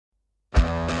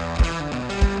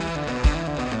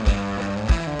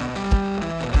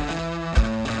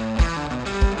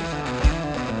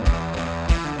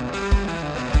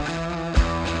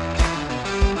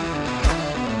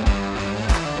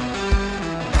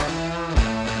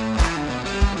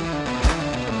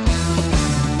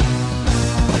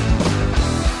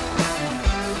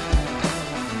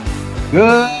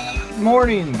Good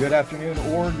morning, good afternoon,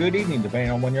 or good evening,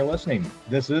 depending on when you're listening.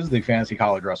 This is the Fantasy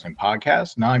College Wrestling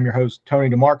Podcast, and I'm your host, Tony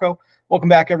DeMarco. Welcome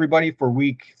back, everybody, for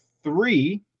week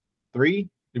three. Three?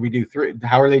 Did we do three?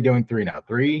 How are they doing three now?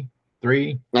 Three?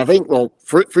 I think,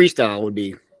 freestyle would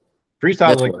be.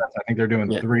 Freestyles like this. I think they're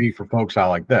doing three for folk style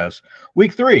like this.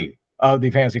 Week three of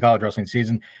the Fantasy College Wrestling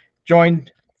season.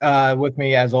 Joined with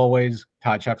me, as always,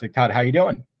 Todd Sheftick. Todd, how you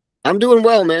doing? I'm doing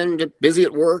well, man. Busy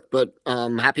at work, but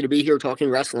happy to be here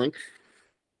talking wrestling.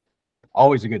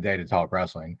 Always a good day to talk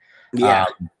wrestling. Yeah.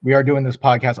 We are doing this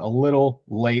podcast a little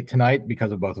late tonight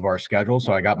because of both of our schedules.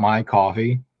 So I got my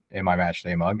coffee in my match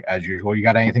day mug, as usual. You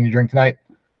got anything to drink tonight?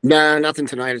 Nah, nothing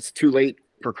tonight. It's too late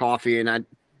for coffee, and I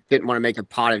didn't want to make a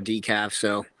pot of decaf,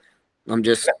 so I'm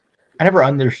just... I never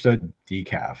understood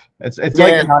decaf. It's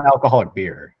like a non-alcoholic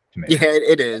beer to me. Yeah,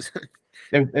 it is.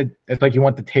 It's like you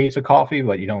want the taste of coffee,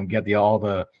 but you don't get all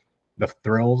the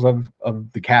thrills of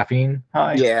the caffeine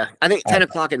high. Yeah, I think 10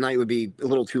 o'clock at night would be a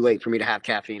little too late for me to have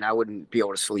caffeine. I wouldn't be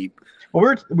able to sleep.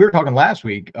 Well, we were talking last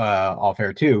week off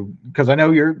air too, because I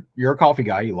know you're a coffee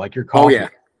guy. You like your coffee. Oh yeah.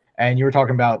 And you were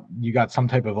talking about you got some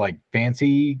type of like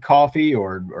fancy coffee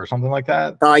or something like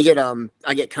that. I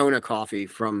get Kona coffee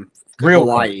from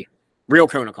Hawaii. Real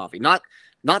Kona coffee, not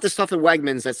the stuff at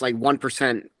Wegmans that's like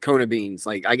 1% Kona beans.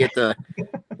 Like I get the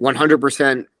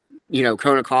 100%,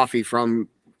 Kona coffee from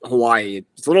Hawaii.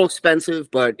 It's a little expensive,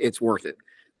 but it's worth it.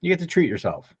 You get to treat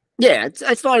yourself. Yeah,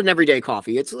 it's not an everyday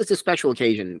coffee. It's a special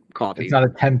occasion coffee. It's not a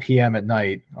 10 p.m. at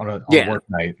night on a work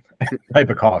night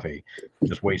type of coffee,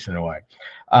 just wasting away.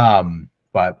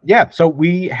 But yeah, so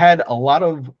we had a lot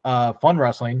of fun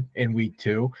wrestling in week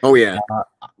two. Oh yeah.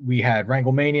 We had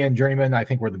WrangleMania and Journeymen, I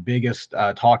think, were the biggest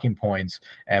talking points,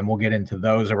 and we'll get into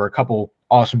those. There were a couple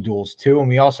awesome duels too, and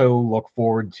we also look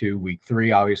forward to week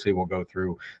three. Obviously, we'll go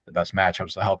through the best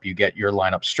matchups to help you get your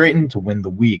lineup straightened to win the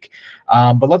week.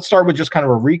 But let's start with just kind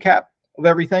of a recap of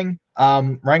everything.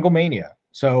 WrangleMania.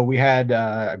 So we had,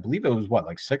 I believe it was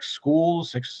like 8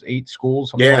 schools,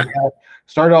 something like that.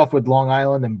 Started off with Long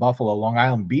Island and Buffalo. Long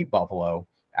Island beat Buffalo,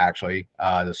 actually,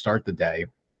 to start the day.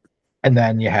 And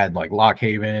then you had like Lock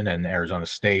Haven and Arizona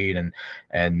State and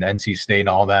NC State and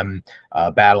all them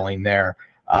battling there.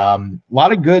 A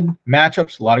lot of good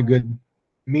matchups, a lot of good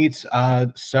meets,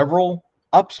 several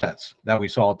upsets that we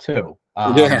saw too.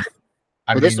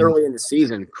 This early in the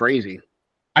season, crazy.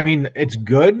 I mean, it's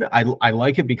good. I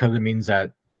like it because it means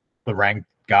that the ranked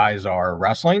guys are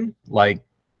wrestling like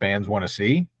fans want to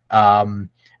see. And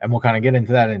we'll kind of get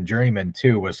into that in Journeyman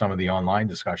too with some of the online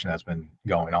discussion that's been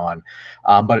going on.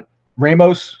 But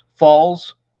Ramos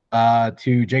falls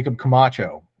to Jacob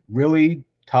Camacho. Really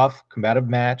tough, combative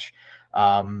match.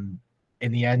 In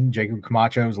the end, Jacob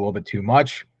Camacho is a little bit too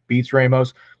much, beats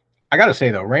Ramos. I got to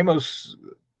say, though, Ramos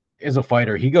is a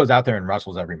fighter. He goes out there and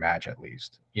wrestles every match at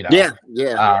least. Yeah.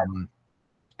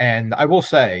 And I will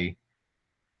say,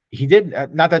 he did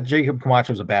not that Jacob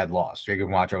Camacho is a bad loss. Jacob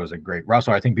Camacho is a great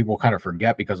wrestler. I think people kind of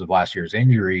forget because of last year's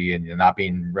injury and not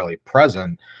being really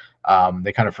present.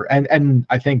 They kind of and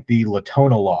I think the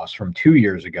Latona loss from 2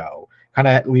 years ago kind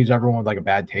of leaves everyone with like a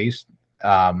bad taste.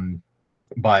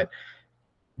 But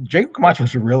Jacob Camacho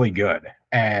is really good,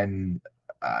 and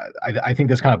I think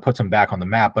this kind of puts him back on the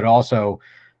map, but also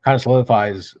kind of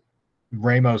solidifies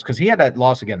Ramos because he had that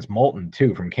loss against Moulton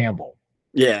too from Campbell.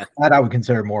 Yeah, that I would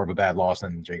consider more of a bad loss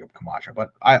than Jacob Camacho.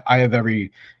 But I have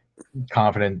every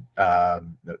confidence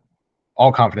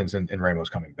in Ramos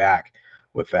coming back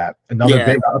with that. Another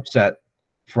big upset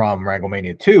from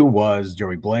WrangleMania 2 was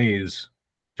Joey Blaze.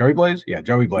 Joey Blaze? Yeah,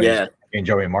 Joey Blaze. Yeah. And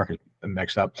Joey and Marcus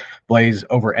mixed up. Blaze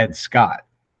over Ed Scott.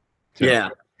 Too. Yeah.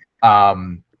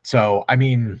 So, I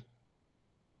mean,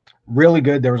 really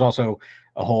good. There was also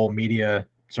a whole media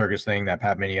circus thing that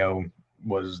Pat Mineo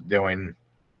was doing.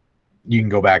 You can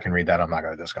go back and read that. I'm not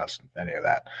going to discuss any of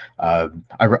that.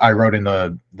 I wrote in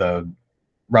the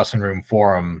Wrestling Room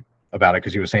forum about it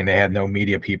because he was saying they had no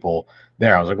media people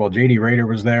there. I was like, well, JD Rader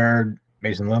was there.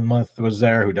 Mason Linmuth was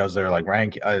there, who does their like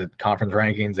conference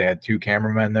rankings. They had 2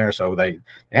 cameramen there, so they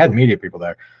had media people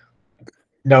there.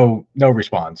 No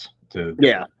response to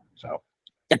So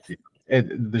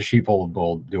the sheeple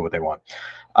will do what they want.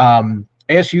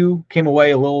 ASU came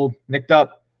away a little nicked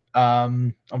up,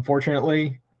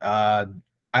 unfortunately.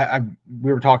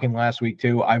 We were talking last week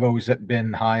too. I've always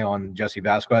been high on Jesse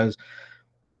Vasquez.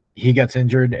 He gets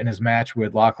injured in his match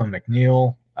with Lachlan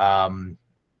McNeil.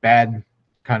 Bad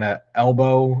kind of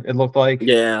elbow, it looked like.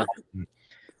 Yeah.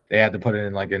 They had to put it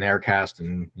in like an air cast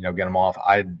and get him off.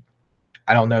 I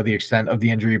don't know the extent of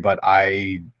the injury, but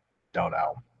I don't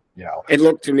know. It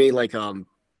looked to me like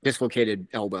dislocated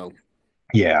elbow.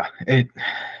 Yeah,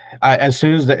 as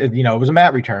soon as it was a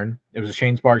mat return. It was a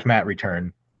Shane Sparks mat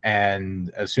return,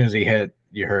 and as soon as he hit,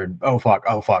 you heard, "Oh fuck,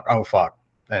 oh fuck, oh fuck,"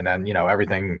 and then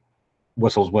everything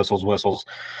whistles, whistles, whistles.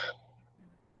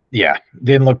 Yeah,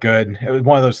 didn't look good. It was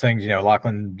one of those things.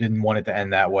 Lachlan didn't want it to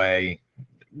end that way.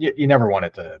 You never want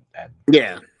it to end.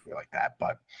 Yeah, like that.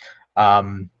 But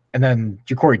and then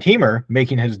Ja'Cory Teamer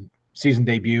making his season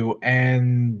debut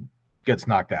and gets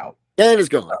knocked out. And it's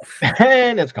gone.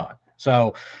 And it's gone.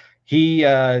 So he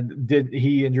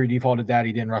injury defaulted that.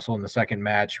 He didn't wrestle in the second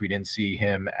match. We didn't see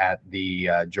him at the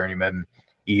Journeyman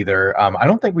either. I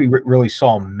don't think we really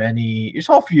saw many. You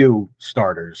saw a few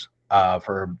starters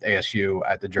for ASU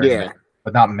at the Journeyman,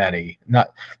 but not many.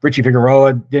 Not Richie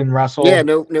Figueroa didn't wrestle. Yeah,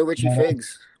 no Richie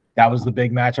Figs. That was the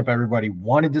big matchup everybody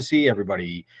wanted to see.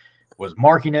 Everybody was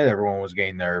marking it. Everyone was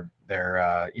getting their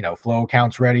flow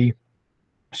accounts ready,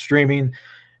 streaming,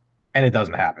 and it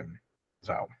doesn't happen.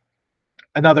 So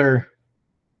another,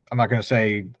 I'm not going to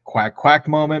say quack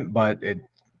moment, but it,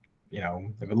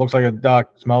 if it looks like a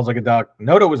duck, smells like a duck.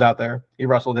 Noto was out there. He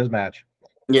wrestled his match.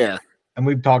 Yeah. And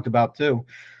we've talked about too,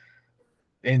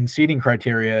 in seeding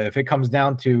criteria, if it comes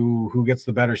down to who gets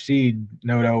the better seed,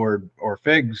 Noto or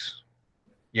Figs,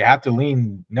 you have to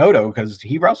lean Noto because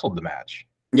he wrestled the match.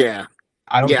 Yeah.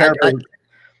 I don't care.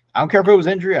 I don't care if it was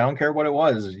injury. I don't care what it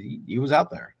was. He was out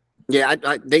there. Yeah,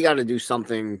 they got to do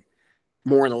something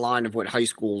more in the line of what high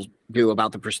schools do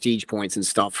about the prestige points and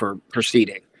stuff for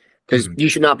seeding, because you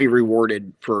should not be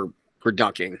rewarded for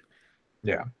ducking.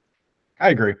 Yeah, I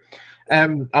agree.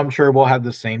 And I'm sure we'll have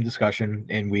the same discussion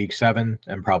in week 7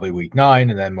 and probably week 9.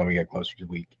 And then when we get closer to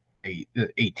week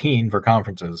 18 for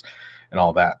conferences and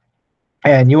all that.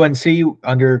 And UNC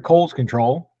under Cole's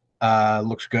control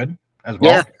looks good as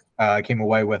well. Yeah. Came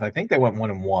away with, I think they went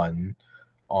 1-1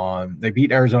 on, they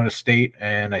beat Arizona State.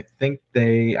 And I think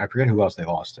I forget who else they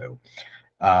lost to.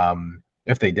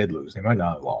 If they did lose, they might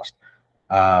not have lost.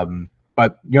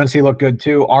 But UNC looked good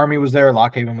too. Army was there.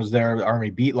 Lockhaven was there. Army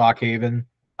beat Lockhaven.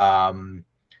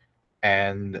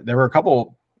 And there were a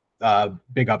couple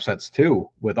big upsets too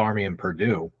with Army and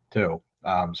Purdue too.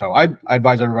 So I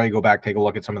advise everybody to go back, take a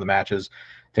look at some of the matches,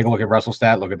 take a look at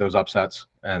WrestleStat, look at those upsets,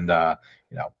 and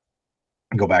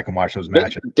go back and watch those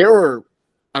matches. There were,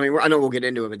 I know we'll get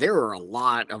into it, but there were a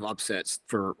lot of upsets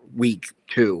for week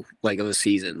 2, like of the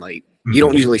season. Like you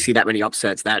don't usually see that many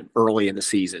upsets that early in the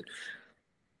season.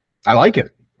 I like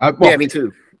it. Yeah, me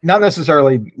too. Not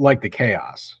necessarily like the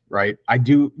chaos, right? I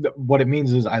do. What it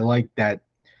means is I like that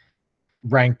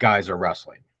ranked guys are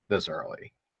wrestling this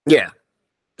early. Yeah.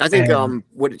 I think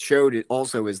what it showed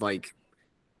also is like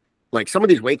some of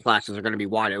these weight classes are going to be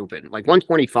wide open. Like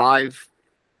 125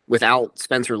 without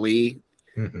Spencer Lee,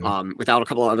 without a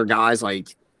couple of other guys,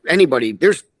 like anybody,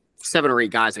 there's 7 or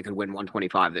 8 guys that could win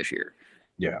 125 this year.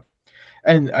 Yeah.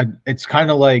 And it's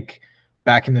kind of like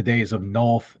back in the days of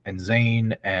Nolf and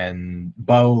Zane and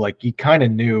Bo, like you kind of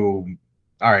knew,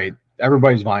 all right,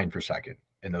 everybody's vying for second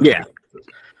in those. Yeah.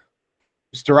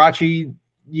 Starachi,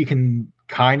 you can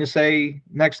kind of say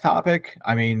next topic.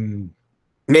 I mean,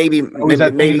 maybe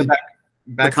back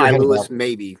Mackay Lewis,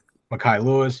 maybe Mackay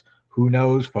Lewis. Who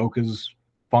knows? Folk is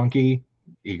funky.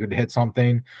 He could hit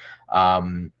something.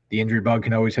 The injury bug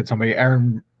can always hit somebody.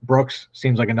 Aaron Brooks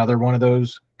seems like another one of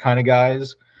those kind of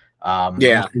guys.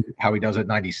 Yeah, how he does at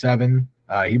 97.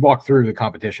 He walked through the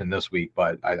competition this week,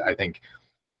 but I think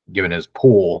given his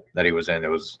pool that he was in, it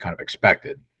was kind of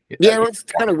expected. Yeah, well, it's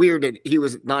kind of weird that he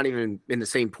was not even in the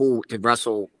same pool to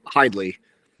wrestle Hidley.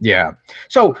 Yeah.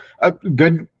 So a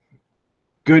good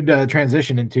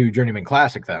transition into Journeyman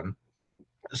Classic then.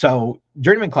 So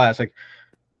Journeyman Classic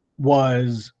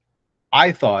was,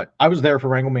 I thought, I was there for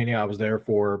WrangleMania. I was there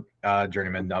for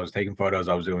Journeyman. I was taking photos.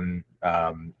 I was doing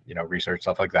research,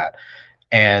 stuff like that.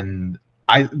 And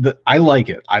I like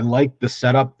it. I like the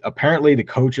setup. Apparently the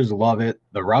coaches love it.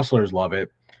 The wrestlers love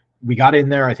it. We got in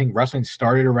there. I think wrestling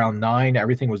started around 9.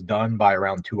 Everything was done by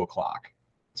around 2:00.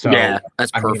 So yeah,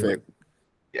 that's perfect.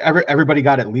 Everybody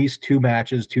got at least 2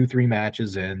 matches, 2-3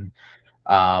 matches in.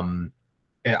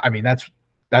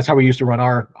 That's how we used to run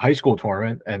our high school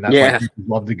tournament, and that's why people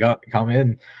love to come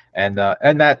in,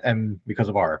 and because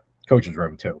of our coach's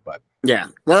room too. But yeah,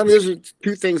 well, there's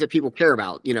 2 things that people care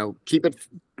about. Keep it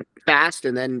fast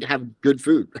and then have good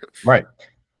food. Right.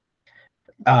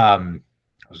 I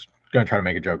was going to try to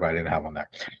make a joke, but I didn't have one there.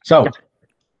 So,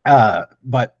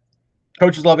 but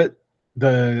coaches love it.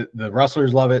 The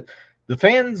wrestlers love it. The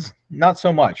fans, not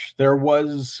so much. There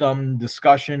was some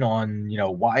discussion on,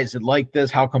 why is it like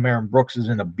this? How come Aaron Brooks is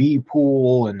in a B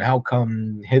pool? And how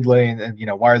come Hidley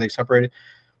and why are they separated?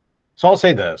 So I'll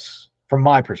say this from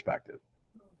my perspective.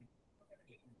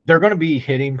 they're going to be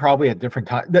hitting probably at different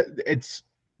times.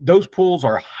 Those pools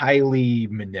are highly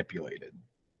manipulated,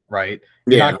 right?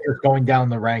 You're Yeah. not just going down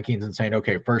the rankings and saying,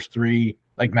 okay, first three,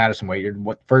 like Madison Way,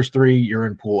 first three, you're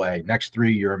in pool A, next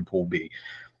three, you're in pool B.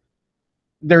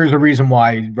 There's a reason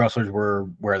why wrestlers were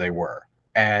where they were.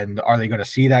 And are they going to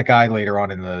see that guy later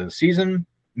on in the season?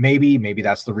 Maybe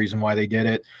that's the reason why they did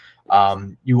it.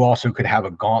 You also could have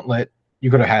a gauntlet.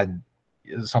 You could have had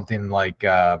something like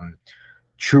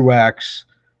Truex,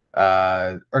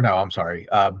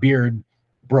 Beard,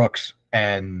 Brooks,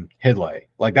 and Hidley.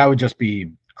 Like that would just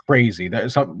be crazy.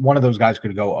 One of those guys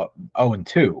could go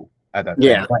 0-2 at that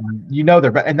Yeah. thing.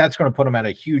 And that's going to put them at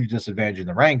a huge disadvantage in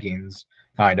the rankings,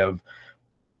 kind of,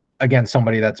 against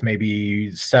somebody that's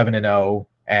maybe 7-0,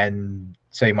 and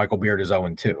say Michael Beard is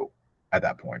 0-2 at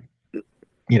that point.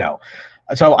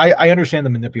 So I understand the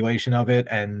manipulation of it,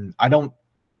 and I don't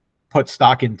put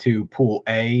stock into pool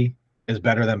A is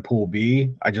better than pool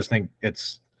B. I just think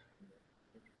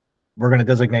we're going to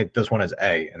designate this one as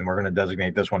A, and we're going to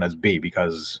designate this one as B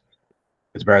because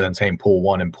it's better than saying pool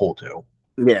 1 and pool 2.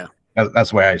 Yeah. That's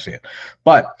the way I see it.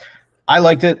 But I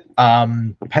liked it.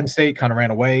 Penn State kind of ran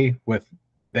away with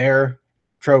their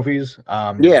trophies.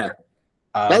 I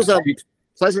was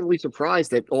pleasantly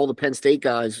surprised that all the Penn State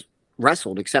guys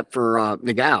wrestled except for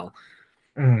Nagao.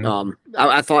 Mm-hmm.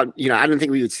 I thought, I didn't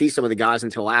think we would see some of the guys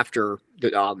until after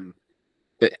the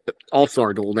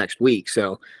All-Star duel next week.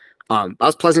 So I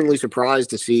was pleasantly surprised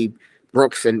to see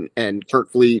Brooks and Kurt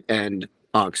Fleet and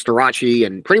Starachi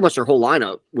and pretty much their whole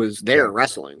lineup was there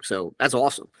wrestling. So that's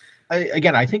awesome.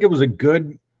 I think it was a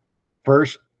good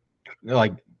first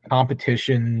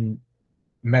competition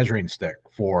measuring stick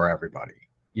for everybody.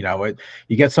 You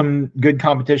get some good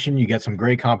competition, you get some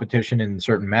great competition in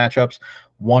certain matchups,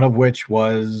 one of which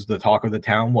was the talk of the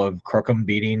town of Crookham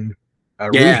beating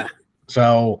Rouge.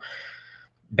 So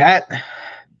that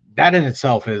in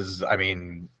itself is, a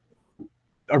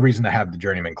reason to have the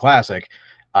Journeyman Classic.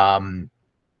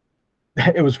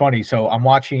 It was funny. So I'm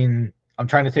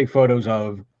trying to take photos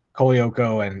of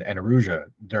Kolioko and Aruja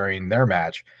during their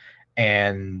match,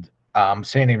 and I'm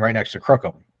standing right next to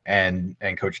Crookham and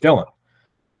Coach Dillon.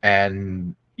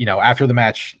 And, after the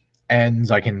match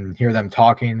ends, I can hear them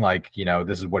talking like,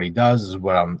 this is what he does. This is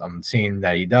what I'm seeing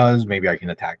that he does. Maybe I can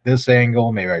attack this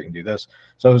angle. Maybe I can do this.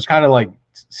 So it was kind of like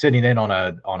sitting in on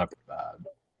a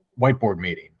whiteboard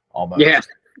meeting almost. Yeah.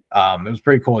 It was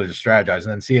pretty cool to just strategize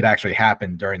and then see it actually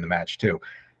happen during the match too.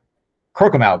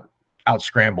 Crookham out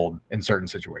scrambled in certain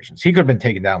situations. He could have been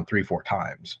taken down 3-4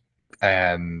 times.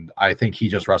 And I think he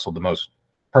just wrestled the most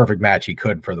perfect match he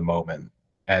could for the moment.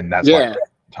 And that's why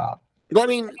top.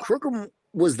 Well, Crookham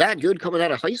was that good coming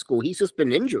out of high school. He's just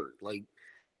been injured.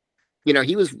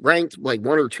 He was ranked 1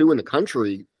 or 2 in the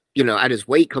country, at his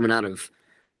weight coming out of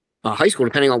high school,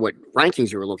 depending on what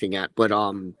rankings you were looking at. But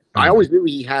I always knew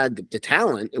he had the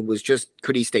talent. It was just,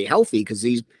 could he stay healthy? Because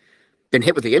he's been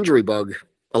hit with the injury bug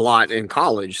a lot in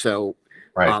college. So,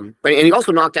 and he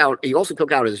also took out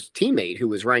his teammate who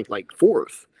was ranked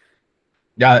 4th.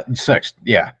 Yeah, 6th.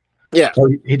 Yeah. Yeah. So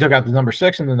he took out the number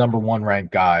 6 and the number 1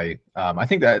 ranked guy. I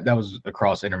think that was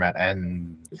across Intermat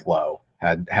and Flow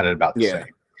had it about the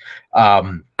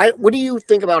same. What do you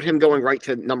think about him going right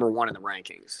to number 1 in the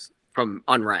rankings from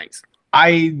unranked?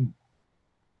 I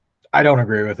don't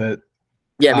agree with it.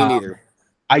 Yeah, me neither.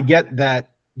 I get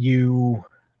that you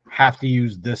have to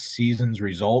use this season's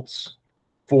results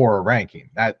for a ranking.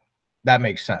 That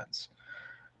makes sense.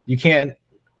 You can't.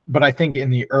 But I think in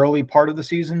the early part of the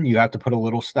season, you have to put a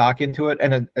little stock into it.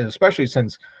 And especially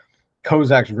since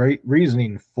Kozak's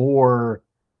reasoning for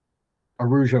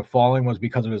Aruja falling was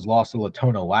because of his loss to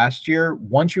Latona last year.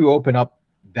 Once you open up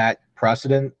that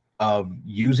precedent of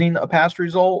using a past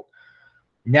result,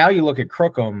 now you look at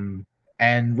Crookham,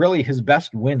 and really his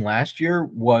best win last year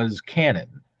was Cannon,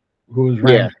 who was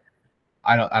ranked.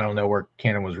 Yeah. I don't know where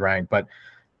Cannon was ranked, but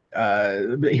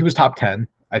he was top 10,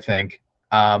 I think.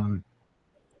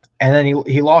 And then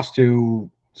he lost to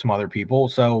some other people.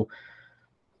 So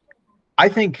I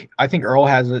think Earl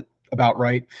has it about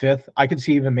right, 5th. I could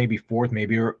see even maybe 4th,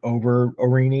 maybe over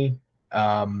Arini.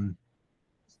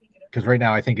 Because right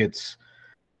now I think it's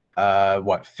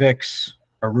Fix,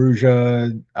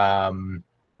 Aruja,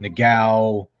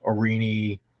 Nagao,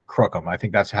 Arini, Crookham. I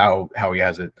think that's how he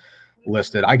has it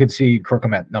listed. I could see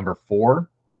Crookham at number 4.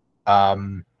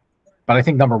 But I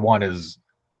think number 1 is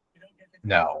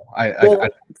no.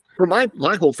 For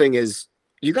my whole thing is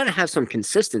you got to have some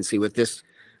consistency with this,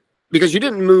 because you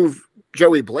didn't move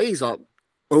Joey Blaze up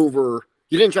you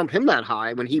didn't jump him that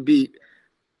high when he beat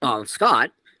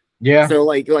Scott. Yeah.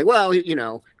 So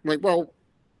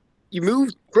you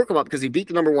moved Crookham up because he beat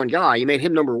the number 1 guy. You made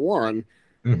him number 1.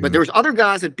 But there was other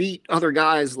guys that beat other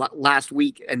guys last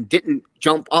week and didn't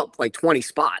jump up like 20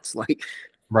 spots. Like,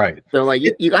 right. So like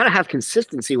you got to have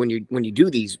consistency when you do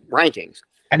these rankings.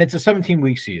 And it's a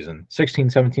 17-week season,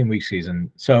 17-week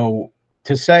season. So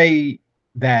to say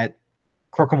that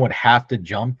Crookham would have to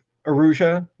jump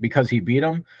Arujah because he beat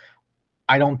him,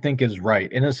 I don't think is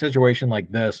right. In a situation like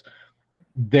this,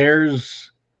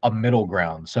 there's a middle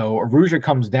ground. So Arujah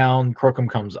comes down, Crookham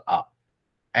comes up.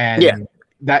 And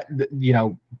that, you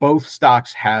know, both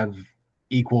stocks have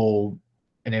equal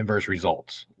and inverse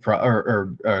results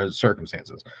or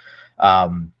circumstances.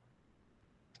 Not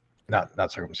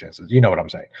circumstances. You know what I'm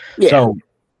saying? Yeah. So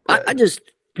I just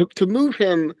to move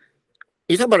him.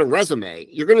 You talk about a resume.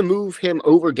 You're going to move him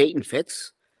over Dayton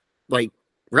Fitz? Like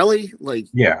really? Like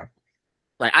yeah.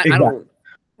 Like I don't.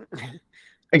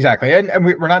 Exactly, and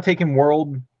we're not taking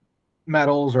world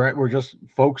medals, right? We're just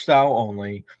folk style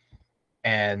only.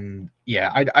 And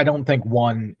yeah, I don't think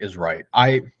one is right.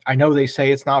 I know they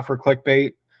say it's not for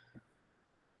clickbait,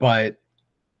 but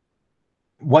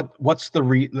what's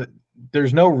the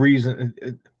there's no reason.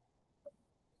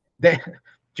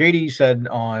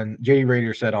 JD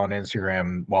Raider said on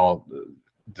Instagram while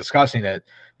discussing it,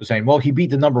 was saying, well, he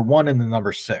beat the number 1 and the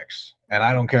number 6, and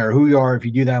I don't care who you are. If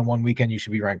you do that in one weekend, you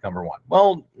should be ranked number 1.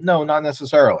 Well, no, not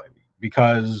necessarily,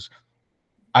 because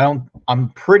I'm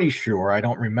pretty sure, I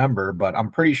don't remember, but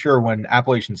I'm pretty sure when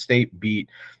Appalachian State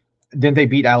didn't they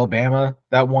beat Alabama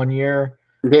that one year?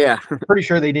 Yeah. Pretty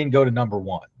sure they didn't go to number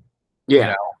 1.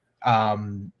 Yeah. You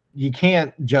know, you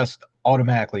can't just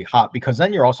automatically hop, because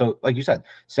then you're also, like you said,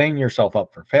 setting yourself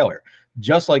up for failure,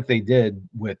 just like they did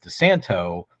with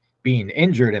DeSanto being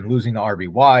injured and losing the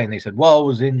RBY. And they said, well, it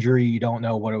was injury. You don't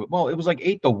know what it was. Well, it was like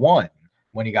 8-1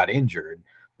 when he got injured.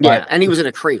 Yeah. And he was in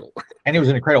a cradle.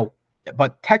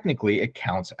 But technically it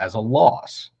counts as a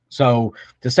loss. So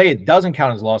to say it doesn't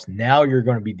count as a loss, now you're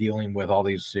going to be dealing with all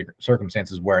these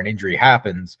circumstances where an injury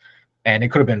happens, and it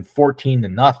could have been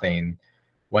 14-0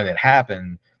 when it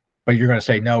happened, but you're going to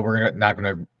say, no, we're not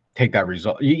going to take that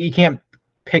result. You can't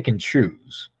pick and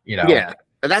choose, you know? Yeah.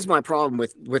 And that's my problem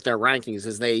with their rankings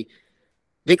is they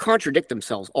contradict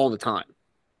themselves all the time.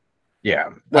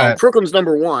 Yeah. Well, Crookham's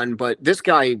number 1, but this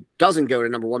guy doesn't go to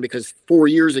number 1 because 4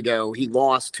 years ago he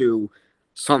lost to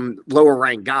some lower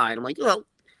ranked guy. And I'm like, well,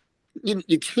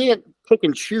 you can't pick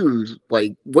and choose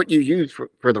like what you use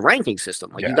for the ranking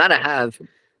system. Like you got to have,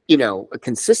 you know, a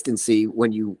consistency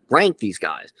when you rank these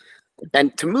guys.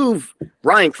 And to move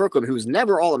Ryan Crookham, who's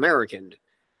never All-American,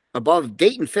 above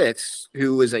Dayton Fitz,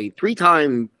 who is a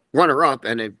 3-time runner-up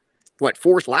and a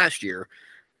 4th last year.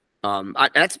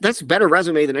 That's a better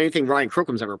resume than anything Ryan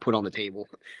Crookham's ever put on the table.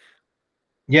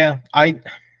 Yeah,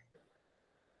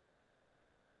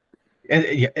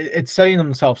 it's setting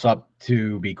themselves up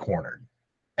to be cornered,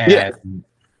 and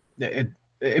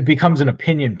it becomes an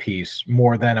opinion piece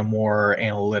more than a more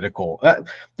analytical.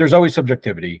 There's always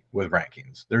subjectivity with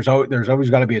rankings. There's always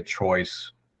got to be a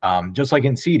choice, just like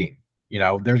in seeding. You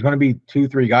know, there's going to be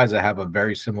 2-3 guys that have a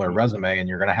very similar resume, and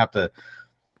you're going to have to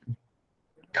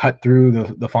cut through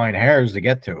the fine hairs to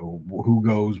get to who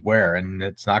goes where, and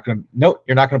it's not going to. No,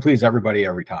 you're not going to please everybody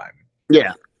every time.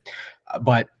 Yeah,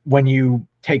 but when you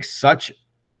take such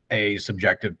a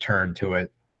subjective turn to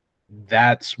it,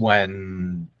 that's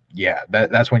when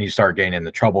that's when you start getting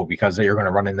into trouble, because you're going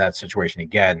to run in that situation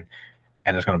again,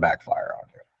 and it's going to backfire on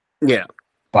you. Yeah,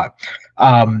 but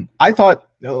I thought,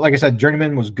 like I said,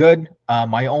 Journeyman was good.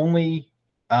 My only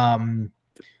I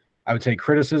would say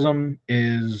criticism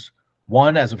is,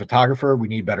 one, as a photographer, we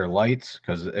need better lights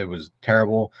because it was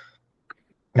terrible.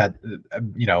 That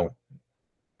you know,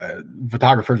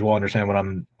 photographers will understand what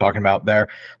I'm talking about there.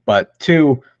 But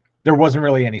 2, there wasn't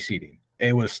really any seating.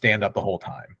 It was stand up the whole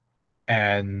time,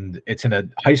 and it's in a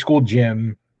high school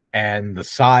gym, and the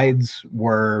sides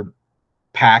were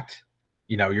packed.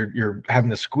 You know, you're having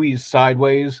to squeeze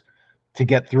sideways to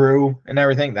get through and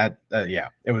everything. That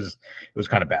it was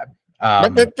kind of bad.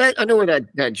 That I know where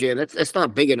that gym. That's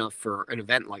not big enough for an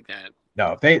event like that.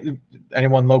 No, if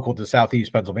anyone local to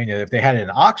Southeast Pennsylvania, if they had it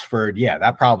in Oxford,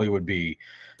 that probably would be.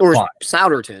 Or fun.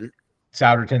 Souderton.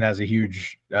 Souderton has a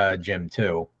huge gym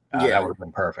too. That would have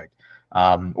been perfect.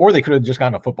 Or they could have just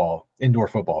gotten a indoor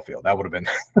football field. That would have been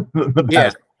the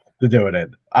best to do it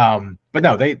in. But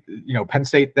no, they, Penn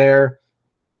State there,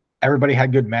 everybody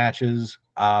had good matches.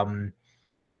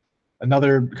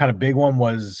 Another kind of big one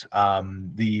was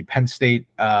the Penn State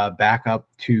backup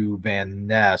to Van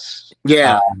Ness.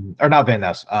 Yeah. Or not Van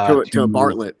Ness. To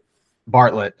Bartlett.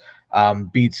 Bartlett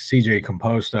beats CJ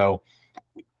Composto.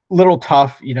 Little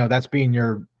tough, that's being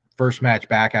your first match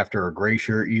back after a gray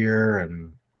shirt year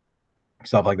and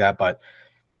stuff like that. But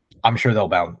I'm sure he'll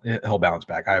bounce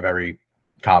back. I have every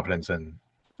confidence in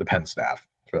the Penn staff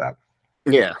for that.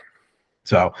 Yeah.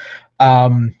 So,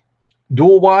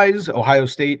 duel wise, Ohio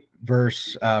State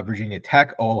versus Virginia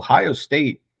Tech. Ohio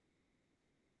State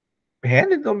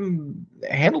handled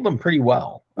them pretty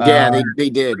well. Yeah, they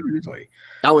did. Easily.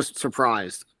 I was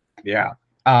surprised. Yeah.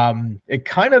 It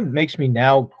kind of makes me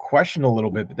now question a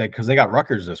little bit because they got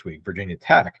Rutgers this week, Virginia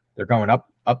Tech. They're going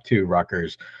up to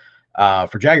Rutgers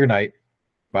for Jagger Night,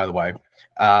 by the way.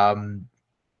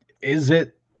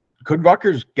 Could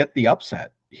Rutgers get the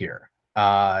upset here?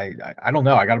 I don't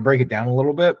know. I got to break it down a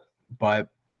little bit, but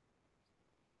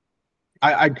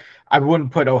I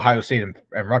wouldn't put Ohio State and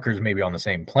Rutgers maybe on the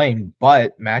same plane,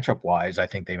 but matchup wise, I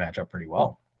think they match up pretty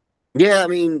well. Yeah, I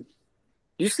mean,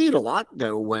 you see it a lot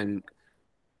though when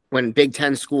Big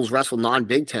Ten schools wrestle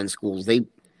non-Big Ten schools, they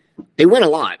win a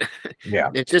lot.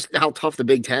 Yeah, it's just how tough the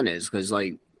Big Ten is because,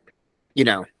 like, you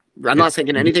know, I'm not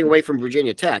taking anything away from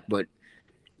Virginia Tech, but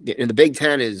the Big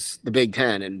Ten is the Big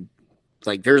Ten, and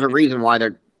like, there's a reason why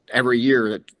they're every year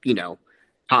that, you know,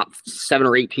 top 7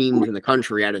 or 8 teams in the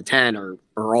country out of 10 are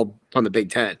all on the Big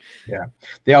Ten. Yeah.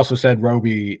 They also said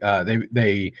Roby,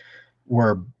 they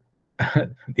were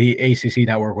the ACC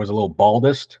network was a little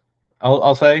baldest.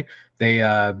 I'll say they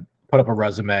put up a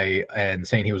resume and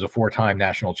saying he was a 4-time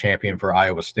national champion for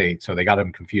Iowa State, so they got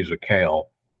him confused with Kale.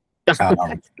 So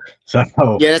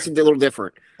yeah, that's a little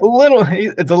different.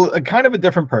 It's a kind of a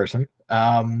different person.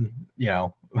 You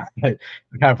know, it's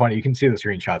kind of funny. You can see the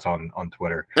screenshots on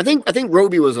Twitter. I think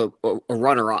Roby was a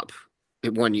runner-up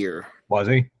in 1 year. Was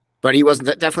he? But he was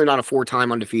definitely not a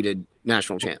 4-time undefeated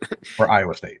national champ for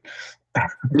Iowa State.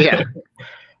 Yeah.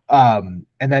 And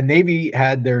then Navy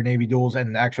had their Navy duels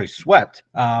and actually swept.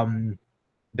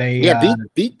 They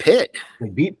beat Pitt. They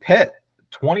beat Pitt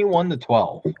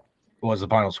 21-12 was the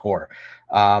final score.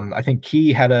 I think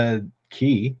Key had a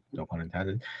no pun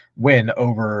intended, win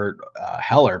over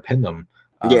Heller, pinned them.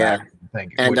 Yeah, I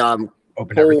think. And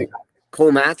opened everything up.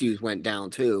 Cole Matthews went down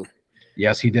too.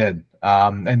 Yes, he did.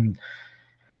 And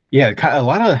yeah, a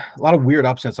lot of weird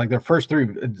upsets. Like their first 3,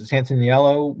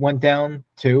 Santaniello went down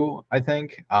too, I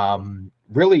think.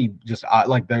 Really just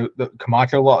like the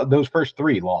Camacho those first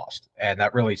 3 lost, and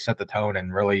that really set the tone,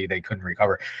 and really they couldn't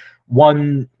recover.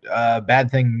 One bad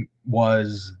thing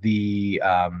was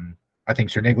I think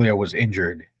Cerniglio was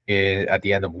injured at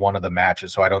the end of one of the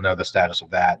matches, so I don't know the status of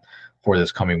that for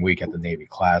this coming week at the Navy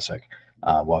Classic.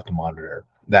 We'll have to monitor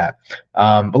that.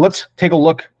 But let's take a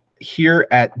look here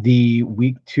at the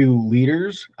week 2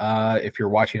 leaders. If you're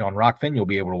watching on Rockfin, you'll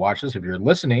be able to watch this. If you're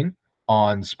listening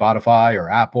on Spotify or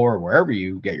Apple or wherever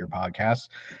you get your podcasts,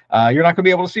 you're not going to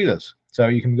be able to see this. So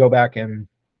you can go back and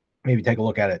maybe take a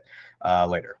look at it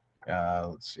later.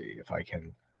 Let's see if I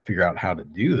can figure out how to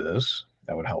do this.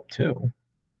 That would help too.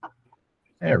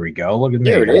 There we go. Look at me.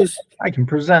 There it is. I can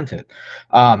present it.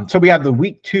 So we have the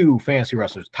week 2 fantasy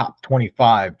wrestlers, top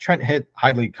 25. Trent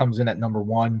Hidley comes in at number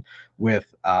 1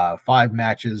 with 5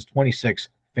 matches, 26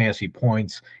 fantasy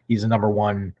points. He's the number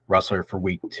 1 wrestler for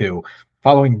week 2.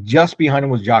 Following just behind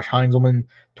him was Josh Heinzelman,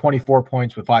 24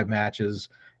 points with 5 matches.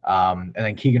 And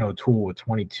then Keegan O'Toole with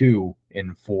 22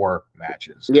 in 4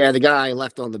 matches. Yeah, the guy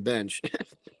left on the bench.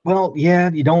 Well,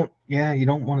 you don't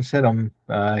want to sit him.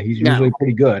 He's usually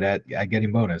pretty good at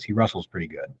getting bonus. He wrestles pretty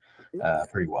good,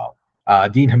 pretty well.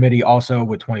 Dean Hamidi also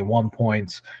with 21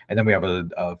 points, and then we have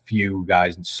a few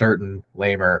guys, Certain,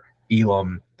 Lamer,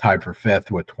 Elam tied for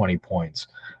 5th with 20 points.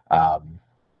 The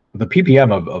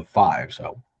PPM of 5,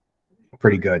 so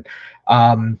pretty good.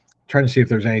 Trying to see if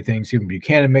there's anything. Stephen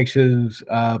Buchanan makes his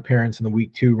appearance in the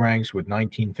week 2 ranks with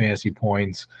 19 fantasy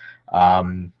points.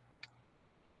 Aaron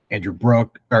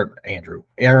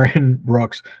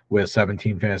Brooks with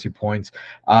 17 fantasy points.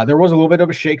 There was a little bit of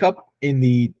a shakeup in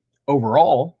the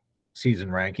overall season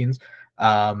rankings.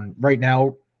 Right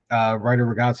now, Ryder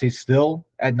Ragazzi is still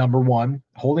at number 1,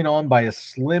 holding on by a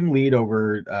slim lead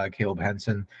over Caleb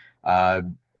Henson.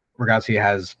 Ragazzi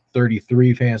has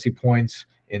 33 fantasy points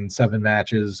in 7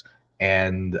 matches,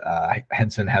 and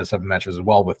Henson has 7 matches as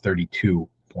well with 32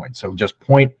 points. So just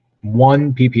 0.1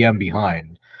 PPM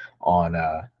behind on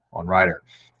Ryder.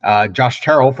 Josh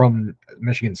Terrell from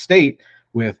Michigan State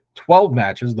with 12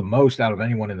 matches, the most out of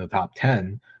anyone in the top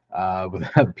 10, with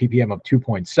a PPM of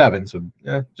 2.7.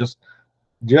 So just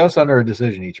under a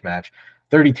decision each match,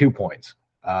 32 points.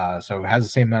 So has the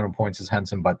same amount of points as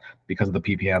Henson, but because of the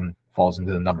PPM, falls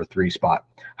into the number 3 spot.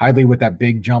 Hidley with that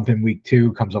big jump in week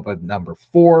 2 comes up at number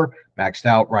 4, maxed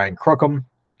out. Ryan Crookham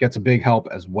gets a big help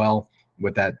as well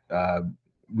with that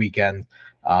weekend.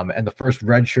 And the first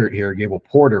red shirt here, Gable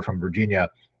Porter from Virginia,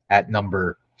 at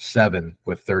number 7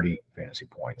 with 30 fantasy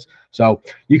points. So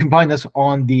you can find this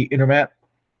on the internet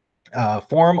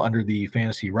forum under the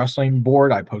fantasy wrestling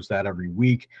board. I post that every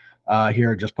week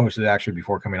here. Just posted it actually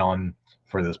before coming on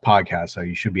for this podcast, so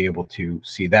you should be able to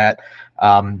see that.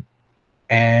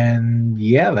 And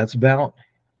yeah, that's about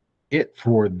it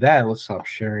for that. Let's stop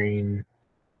sharing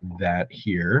that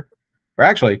here. Or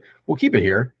actually, we'll keep it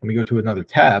here. Let me go to another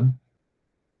tab.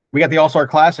 We got the AllStar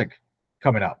Classic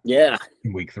coming up. Yeah.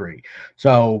 In week 3.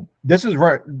 So this is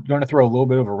going to throw a little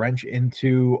bit of a wrench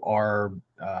into our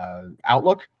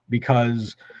outlook,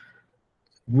 because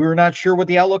we're not sure what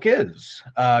the outlook is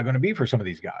going to be for some of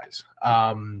these guys.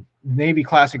 Navy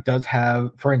Classic does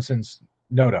have, for instance,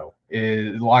 Noto.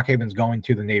 Lockhaven's going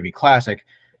to the Navy Classic,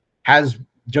 has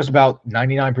just about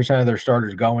 99% of their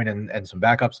starters going and some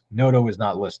backups. Noto is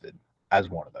not listed as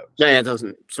one of those. Yeah, it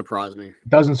doesn't surprise me.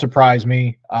 Doesn't surprise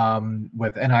me.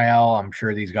 With NIL, I'm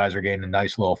sure these guys are getting a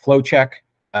nice little flow check.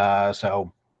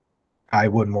 So I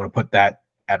wouldn't want to put that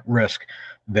at risk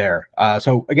there.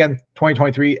 So again,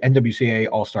 2023 NWCA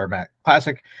All-Star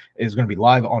Classic is going to be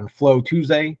live on Flow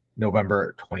Tuesday,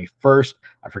 November 21st.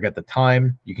 I forget the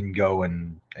time. You can go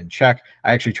and check.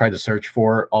 I actually tried to search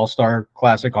for All-Star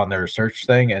Classic on their search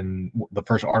thing, and the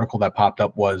first article that popped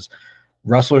up was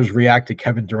wrestlers react to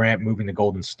Kevin Durant moving to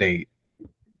Golden State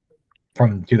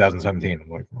from 2017. I'm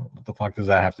like, what the fuck does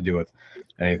that have to do with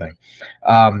anything?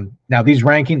 Now, these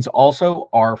rankings also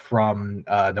are from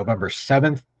November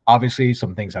 7th. Obviously,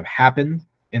 some things have happened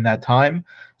in that time,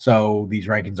 so these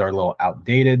rankings are a little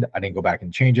outdated. I didn't go back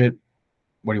and change it.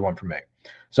 What do you want from me?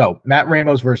 So, Matt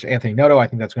Ramos versus Anthony Noto. I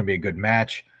think that's going to be a good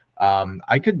match.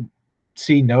 I could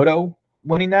see Noto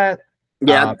winning that.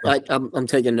 Yeah, I'm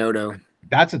taking Noto.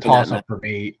 That's a toss-up for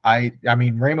me. I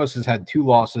mean, Ramos has had 2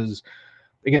 losses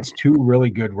against 2 really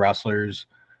good wrestlers.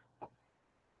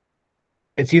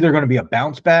 It's either going to be a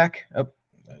bounce back. Oh,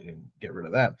 I didn't get rid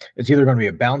of that. It's either going to be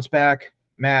a bounce back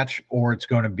match, or it's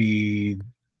going to be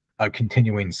a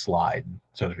continuing slide,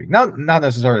 so to speak. Not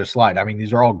necessarily a slide. I mean,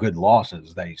 these are all good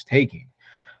losses that he's taking.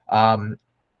 I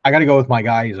got to go with my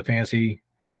guy. He's a fantasy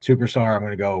superstar. I'm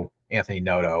going to go Anthony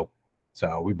Noto.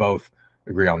 So we both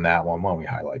agree on that one. Why don't we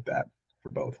highlight that for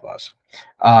both of us?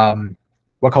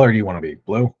 What color do you want to be?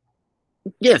 Blue?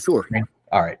 Yeah, sure. Green?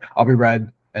 All right. I'll be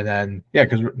red. And then, yeah,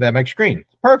 because that makes green.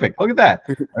 Perfect. Look at that.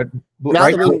 Right?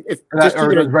 I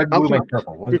mean, red, blue makes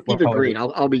purple. What green.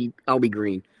 I'll be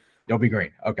green. You'll be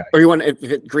green. Okay. Or you want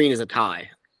if green is a tie?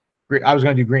 Green, I was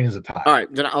going to do green as a tie. All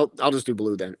right, then I'll just do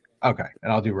blue then. Okay,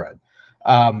 and I'll do red.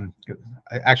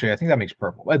 Actually, I think that makes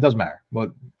purple. It doesn't matter.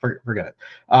 But forget it.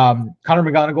 Connor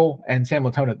McGonigal and Sam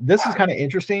Latona. This is kind of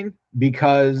interesting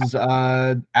because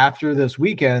after this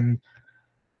weekend,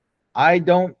 I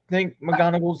don't think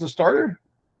McGonigal's the starter.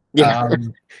 Yeah,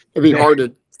 it'd be hard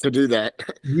to do that.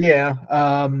 Yeah.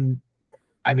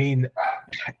 I mean,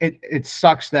 it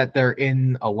sucks that they're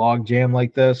in a log jam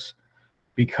like this,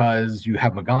 because you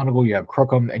have McGonigal, you have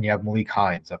Crookham, and you have Malik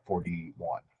Hines at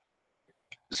 41.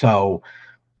 So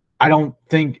I don't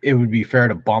think it would be fair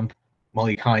to bump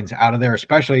Malik Hines out of there,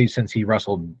 especially since he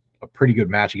wrestled a pretty good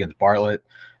match against Bartlett.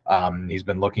 He's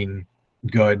been looking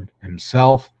good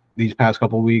himself these past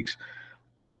couple of weeks.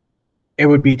 It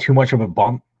would be too much of a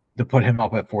bump to put him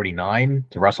up at 49,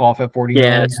 to wrestle off at 49.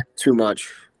 Yeah, it's too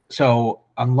much. So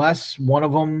unless one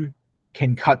of them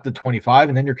can cut the 25,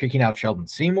 and then you're kicking out Sheldon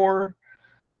Seymour,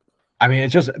 I mean,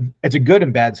 it's a good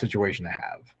and bad situation to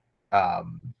have.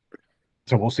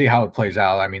 So we'll see how it plays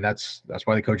out. I mean, that's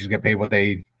why the coaches get paid what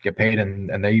they get paid,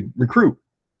 and they recruit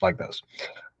like this.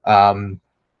 Lachlan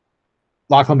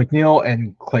McNeil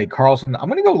and Clay Carlson. I'm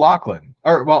going to go Lachlan.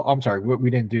 Or, well, I'm sorry, we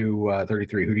didn't do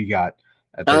 33. Who do you got?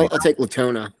 I'll take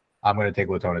Latona. I'm going to take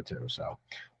Latona too. So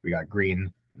we got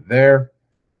green there.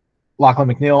 Lachlan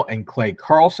McNeil and Clay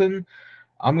Carlson.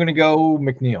 I'm going to go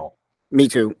McNeil. Me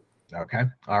too. Okay.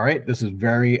 All right. This is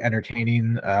very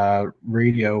entertaining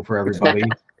radio for everybody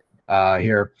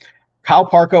here. Kyle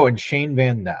Parco and Shane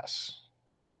Van Ness.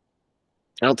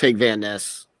 I'll take Van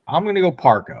Ness. I'm going to go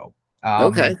Parco.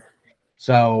 Okay.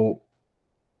 So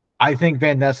I think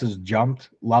Van Ness has jumped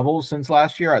levels since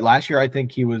last year. Last year, I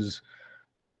think he was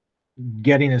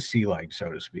getting a sea leg,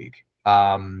 so to speak.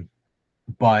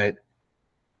 But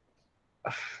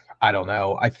I don't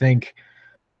know. I think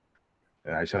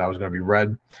I said I was going to be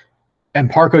red. And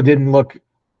Parco didn't look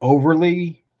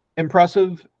overly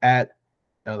impressive at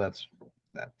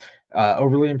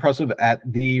overly impressive at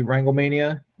the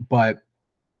WrangleMania, but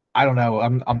I don't know.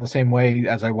 I'm the same way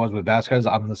as I was with Vasquez.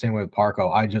 I'm the same way with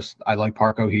Parco. I like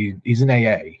Parco. He's an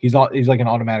AA. He's like an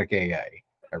automatic AA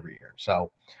every year.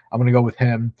 So I'm gonna go with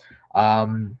him.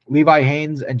 Levi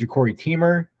Haynes and Ja'Cory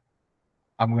Teamer.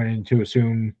 I'm going to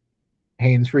assume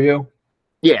Haynes for you.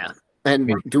 Yeah.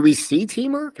 And do we see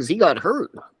Teamer? Because he got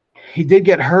hurt. He did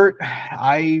get hurt.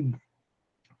 I'm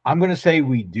going to say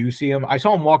we do see him. I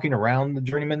saw him walking around the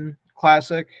Journeyman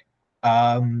Classic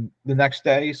the next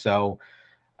day. So,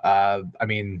 I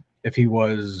mean, if he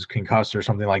was concussed or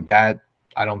something like that,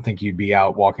 I don't think he'd be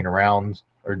out walking around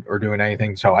or doing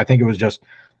anything. So I think it was just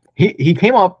he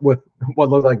came up with what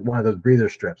looked like one of those breather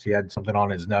strips. He had something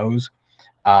on his nose.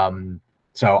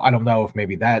 So I don't know if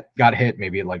maybe that got hit,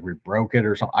 maybe it like broke it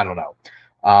or something. I don't know.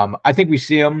 I think we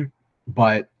see him,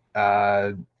 but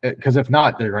because if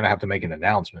not, they're going to have to make an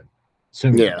announcement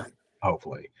soon. Yeah,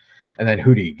 hopefully. And then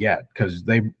who do you get? Because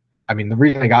the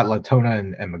reason they got Latona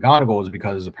and McGonigal is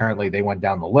because apparently they went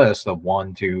down the list of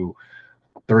 1, 2,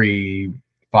 3,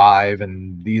 5,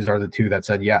 and these are the 2 that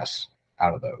said yes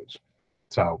out of those.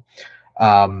 So,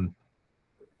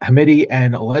 Hamidi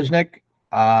and Olejnik,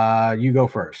 you go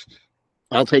first.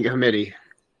 I'll take Hamidi.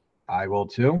 I will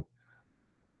too.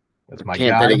 That's my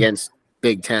Can't guy. bet against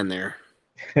Big Ten there.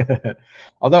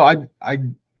 Although I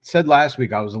said last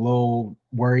week I was a little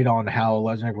worried on how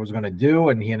Olejnik was going to do,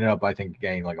 and he ended up, I think,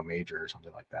 getting like a major or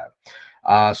something like that.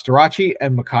 Starachi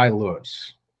and Mekhi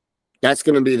Lewis. That's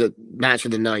going to be the match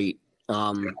of the night.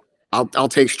 I'll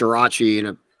take Starachi in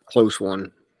a close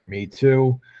one. Me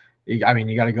too. I mean,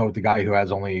 you got to go with the guy who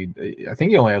has I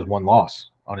think he only has 1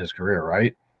 loss on his career,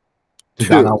 right? To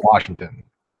Donnell Washington.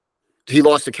 He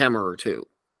lost to Kemmerer too.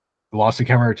 Lost to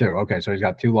Kemmerer too. Okay, so he's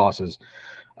got 2 losses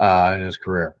in his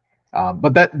career.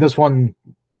 But this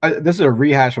is a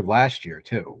rehash of last year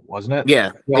too, wasn't it?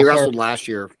 Yeah, they wrestled last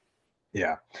year.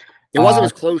 Yeah, it wasn't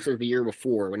as close as the year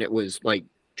before when it was like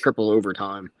triple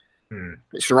overtime.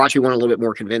 Starachi won a little bit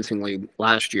more convincingly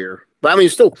last year, but I mean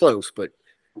it's still close. But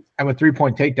and with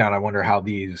 3-point takedown, I wonder how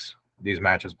these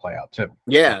matches play out too.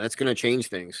 Yeah, that's going to change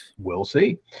things. We'll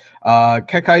see.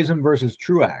 Kekheisen versus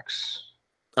Truax.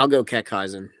 I'll go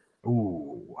Kekheisen.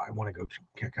 Ooh, I want to go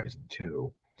Kekheisen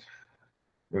too.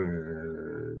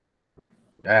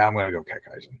 Yeah, I'm going to go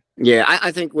Kekheisen. Yeah,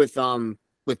 I think with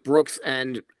Brooks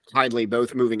and Hidley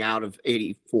both moving out of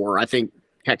 84, I think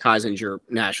Kekheisen's your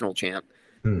national champ.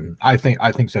 I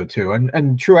think so too.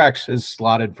 And Truax is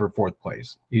slotted for 4th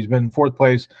place. He's been 4th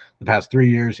place the past 3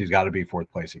 years. He's got to be 4th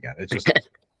place again. It's just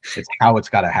it's how it's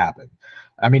got to happen.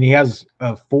 I mean, he has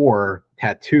a 4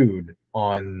 tattooed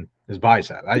on his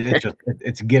bicep.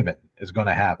 It's given. It's going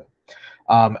to happen.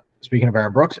 Speaking of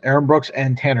Aaron Brooks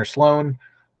and Tanner Sloan,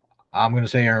 I'm going to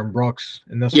say Aaron Brooks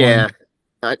in this one. Yeah,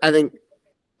 I think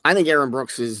Aaron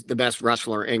Brooks is the best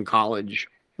wrestler in college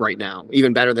right now,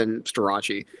 even better than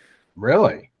Starachi.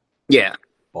 Really? Yeah.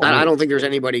 I don't think there's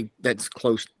anybody that's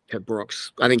close to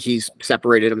Brooks. I think he's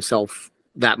separated himself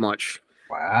that much.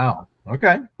 Wow.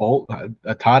 Okay. Bold.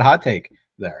 A Todd hot take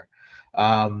there.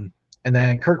 And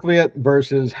then Kirkliet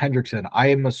versus Hendrickson. I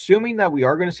am assuming that we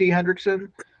are going to see Hendrickson.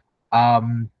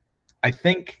 I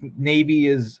think Navy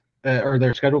is, or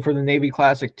they're scheduled for the Navy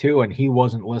Classic too, and he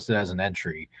wasn't listed as an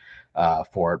entry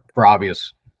for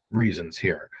obvious reasons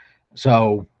here.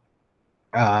 So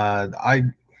I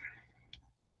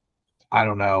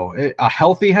don't know. A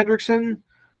healthy Hendrickson,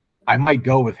 I might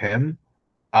go with him.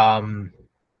 You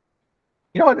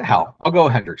know what? Hell, I'll go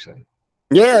Hendrickson.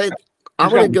 Yeah, I'm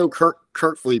going to go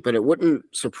Kirkfleet, but it wouldn't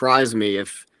surprise me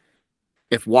if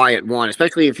Wyatt won,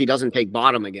 especially if he doesn't take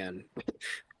bottom again.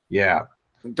 Yeah.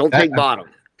 Don't take bottom.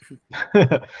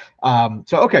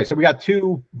 So we got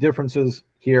 2 differences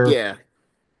here. Yeah.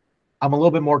 I'm a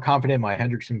little bit more confident in my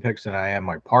Hendrickson picks than I am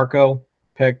my Parco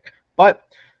pick, but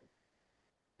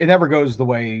it never goes the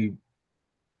way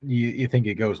you think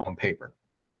it goes on paper.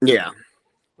 Yeah.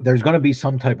 There's going to be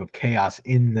some type of chaos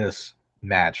in this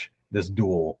match, this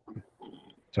duel,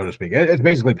 so to speak. It's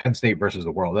basically Penn State versus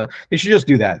the world. They should just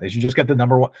do that. They should just get the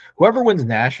number 1. Whoever wins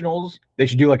nationals, they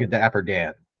should do like a Dapper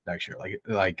Dan next year,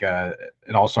 like an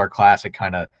AllStar Classic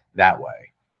kind of that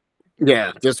way.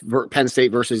 Yeah, just Penn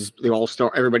State versus the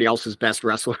All-Star, everybody else's best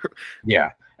wrestler.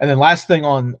 Yeah. And then last thing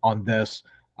on this,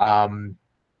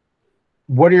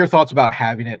 what are your thoughts about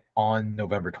having it on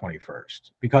November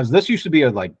 21st? Because this used to be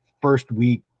a first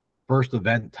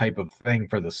event type of thing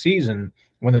for the season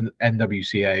when the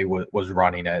NWCA was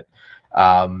running it.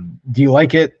 Do you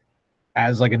like it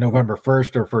as like a November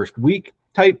 1st or first week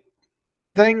type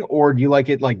thing, or do you like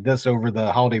it like this over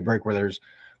the holiday break where there's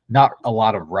not a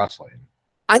lot of wrestling?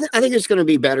 I think it's going to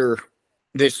be better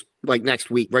this next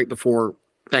week, right before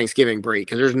Thanksgiving break,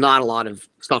 because there's not a lot of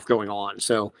stuff going on.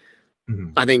 So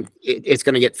I think it's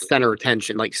going to get center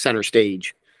attention, like center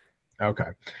stage.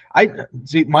 Okay. I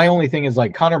see. My only thing is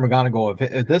like Connor McGonigal.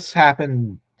 If this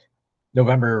happened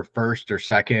November 1st or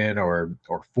 2nd or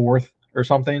 4th or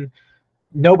something,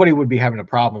 nobody would be having a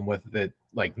problem with it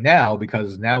like now,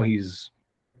 because now he's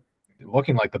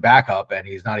looking like the backup and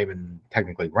he's not even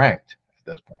technically ranked at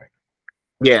this point.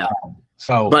 Yeah.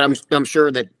 But I'm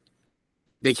sure that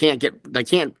they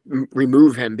can't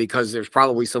remove him because there's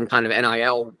probably some kind of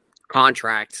NIL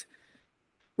contract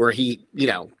where he,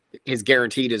 is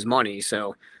guaranteed his money.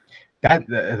 So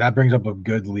that brings up a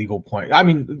good legal point. I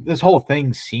mean, this whole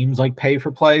thing seems like pay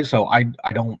for play, so I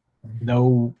don't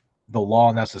know the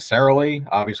law necessarily.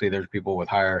 Obviously, there's people with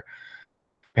higher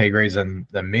pay grades than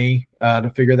me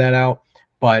to figure that out.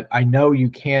 But I know you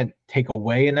can't take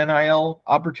away an NIL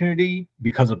opportunity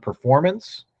because of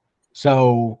performance.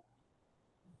 So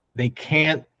they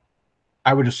can't,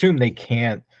 I would assume they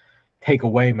can't take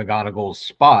away McGonagall's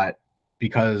spot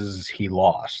because he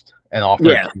lost and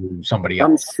offered to somebody else.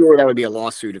 I'm sure that would be a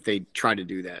lawsuit if they tried to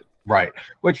do that. Right.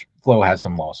 Which Flo has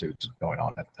some lawsuits going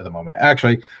on at the moment.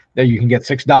 Actually, that you can get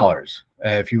 $6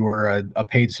 if you were a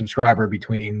paid subscriber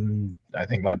between, I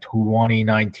think, about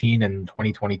 2019 and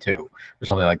 2022 or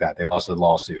something like that. They lost the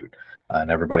lawsuit,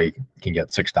 and everybody can get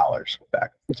 $6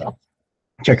 back. So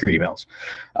check your emails.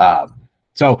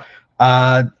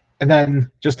 And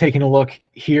then just taking a look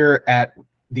here at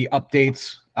the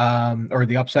updates or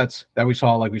the upsets that we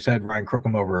saw. Like we said, Ryan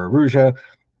Crookham over Aruja,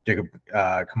 Jacob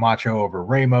Camacho over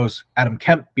Ramos. Adam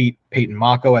Kemp beat Peyton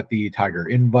Mako at the Tiger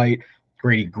Invite.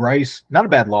 Grady Grice, not a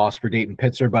bad loss for Dayton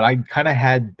Pitzer, but I kind of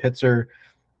had Pitzer,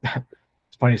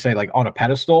 it's funny to say, like on a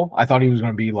pedestal. I thought he was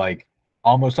going to be like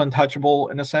almost untouchable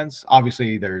in a sense.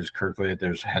 Obviously, there's Kirkland,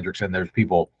 there's Hendrickson, there's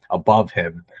people above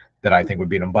him that I think would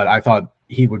beat him, but I thought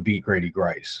he would beat Grady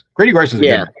Grice. Grady Grice is a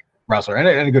good wrestler and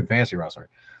a good fantasy wrestler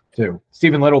too.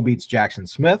 Stephen Little beats Jackson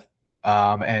Smith.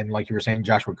 And like you were saying,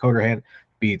 Joshua Coderhan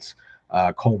beats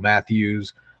Cole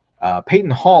Matthews.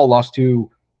 Peyton Hall lost to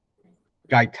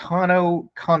Gaetano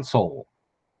Console.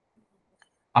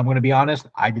 I'm going to be honest,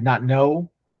 I did not know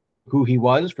who he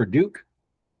was for Duke.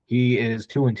 He is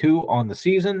 2-2 on the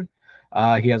season.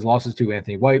 He has losses to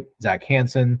Anthony White, Zach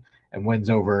Hansen, and wins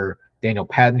over Daniel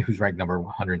Patton, who's ranked number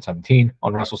 117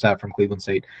 on WrestleStat from Cleveland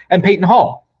State, and Peyton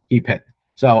Hall he pinned.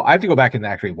 So I have to go back and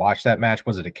actually watch that match.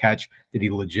 Was it a catch? Did he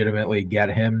legitimately get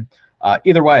him?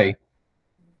 Either way,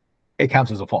 it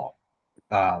counts as a fall.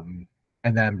 And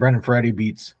then Brendan Ferretti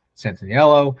beats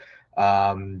Santaniello.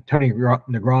 Tony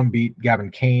Negron beat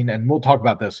Gavin Kane, and we'll talk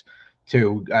about this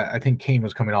too. I think Kane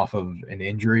was coming off of an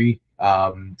injury,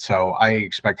 so I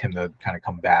expect him to kind of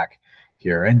come back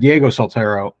here. And Diego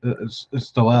Sotelo,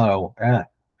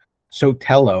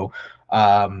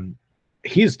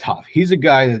 he's tough. He's a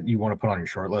guy that you want to put on your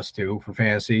short list too for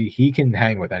fantasy. He can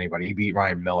hang with anybody. He beat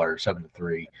Ryan Miller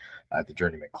 7-3 at the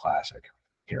Journeyman Classic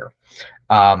here.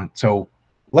 So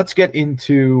let's get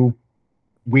into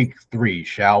week 3,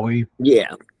 shall we?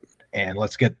 Yeah. And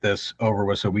let's get this over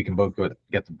with so we can both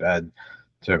get to bed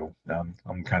too.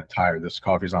 I'm kind of tired. This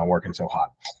coffee's not working so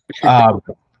hot.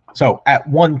 So at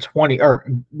 1:20, or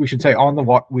we should say on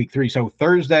the week 3. So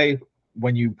Thursday,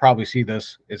 when you probably see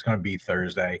this, it's going to be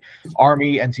Thursday.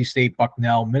 Army, NC State,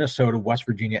 Bucknell, Minnesota, West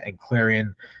Virginia, and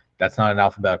Clarion. That's not in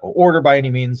alphabetical order by any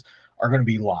means. Are going to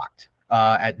be locked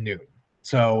at noon.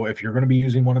 So if you're going to be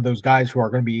using one of those guys who are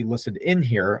going to be listed in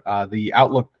here, the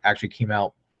Outlook actually came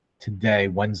out today,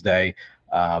 Wednesday,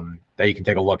 that you can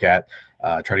take a look at.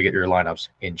 Try to get your lineups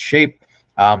in shape.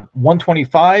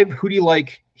 125, who do you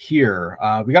like here?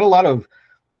 We got a lot of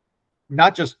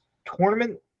not just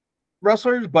tournament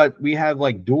wrestlers, but we have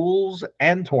like duels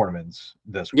and tournaments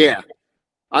this week. Yeah.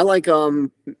 I like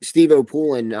Steve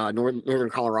O'Poole in Northern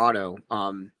Colorado.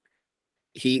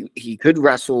 He could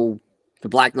wrestle the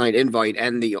Black Knight Invite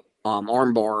and the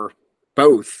armbar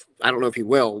both. I don't know if he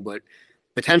will, but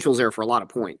potential's there for a lot of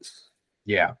points.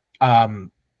 Yeah. I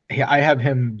have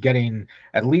him getting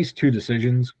at least 2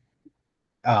 decisions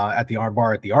at the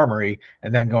armbar at the Armory,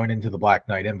 and then going into the Black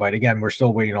Knight Invite. Again, we're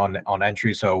still waiting on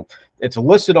entry, so it's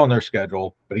listed on their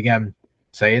schedule. But again,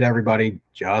 say it, everybody,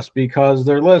 just because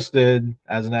they're listed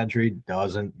as an entry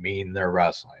doesn't mean they're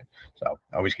wrestling. So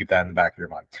always keep that in the back of your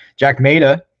mind. Jack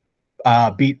Maida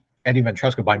beat Eddie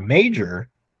Ventresco by major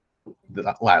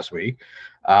last week.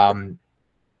 I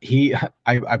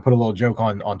put a little joke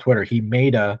on Twitter. He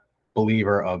made a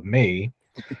believer of me.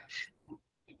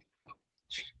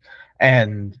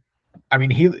 And I mean,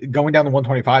 he going down to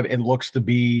 125, it looks to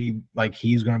be like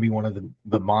he's going to be one of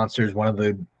the monsters, one of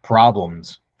the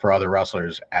problems for other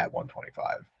wrestlers at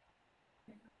 125.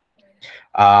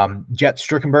 Jet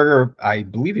Strickenberger, I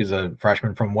believe he's a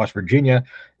freshman from West Virginia.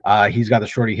 He's got the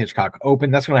Shorty Hitchcock Open.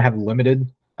 That's going to have limited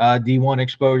D1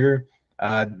 exposure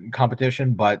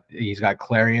competition, but he's got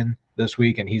Clarion this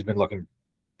week, and he's been looking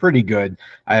pretty good.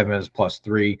 I have him as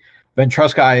 +3.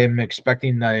 Ventruska, I am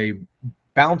expecting a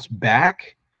bounce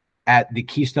back at the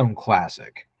Keystone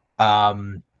Classic.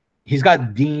 He's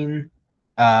got Dean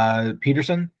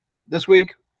Peterson this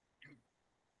week.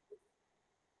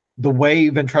 The way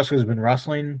Ventruska has been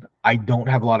wrestling, I don't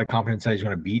have a lot of confidence that he's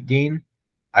going to beat Dean.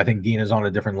 I think Dean is on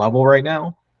a different level right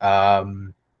now.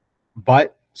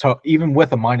 But so even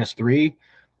with a -3,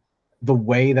 the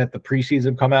way that the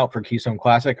preseason come out for Keystone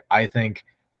Classic, I think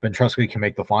Ventruska can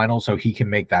make the final, so he can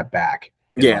make that back.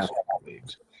 Yeah.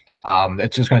 Leagues.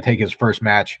 It's just going to take his first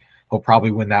match. He'll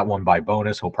probably win that one by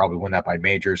bonus. He'll probably win that by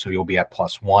major, so you'll be at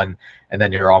 +1, and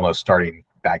then you're almost starting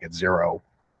back at 0,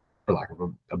 for lack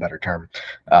of a better term.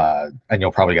 And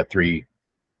you'll probably get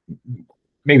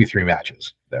maybe 3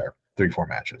 matches there, 3-4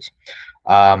 matches.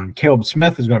 Caleb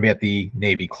Smith is going to be at the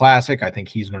Navy Classic. I think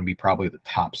he's going to be probably the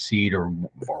top seed or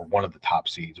one of the top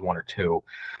seeds, 1 or 2.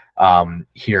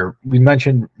 Here we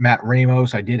mentioned Matt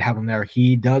Ramos. I did have him there.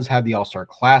 He does have the AllStar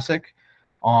Classic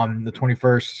on the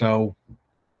 21st. So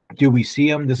do we see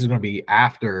him? This is going to be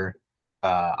after,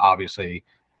 obviously,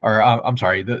 or I'm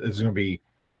sorry, this is going to be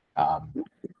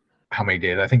how many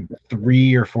days? I think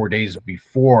 3 or 4 days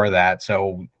before that.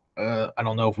 So I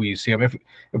don't know if we see him. If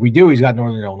we do, he's got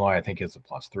Northern Illinois. I think it's a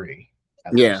 +3.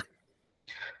 Yeah. Least.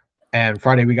 And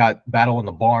Friday we got Battle in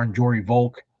the Barn. Jory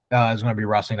Volk is going to be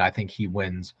wrestling. I think he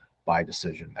wins by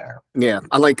decision there. Yeah,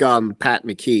 I like Pat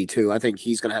McKee too. I think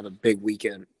he's going to have a big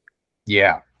weekend.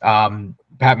 Yeah.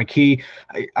 Pat McKee.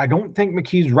 I don't think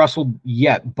McKee's wrestled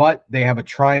yet, but they have a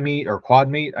tri-meet or quad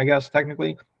meet, I guess,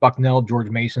 technically. Bucknell, George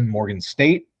Mason, Morgan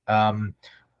State.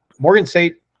 Morgan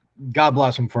State, God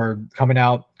bless them for coming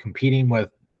out, competing with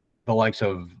the likes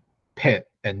of Pitt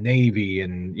and Navy,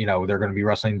 and they're going to be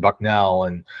wrestling Bucknell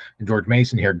and George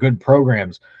Mason here. Good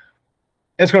programs.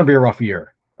 It's going to be a rough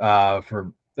year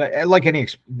for like any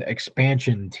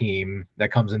expansion team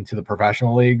that comes into the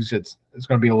professional leagues. It's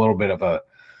going to be a little bit of a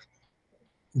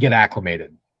get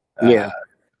acclimated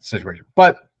situation.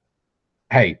 But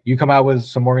hey, you come out with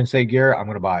some Morgan State gear, I'm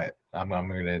going to buy it. I'm going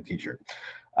to get a t-shirt.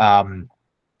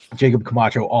 Jacob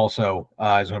Camacho also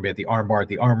is going to be at the Armbar at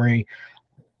the Armory.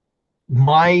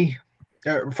 My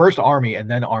first Army and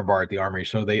then Armbar at the Armory.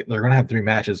 So they're going to have 3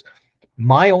 matches.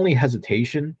 My only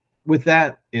hesitation with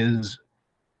that is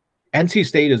NC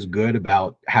State is good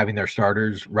about having their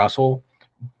starters wrestle,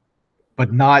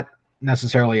 but not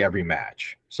necessarily every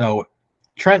match. So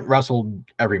Trent wrestled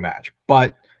every match,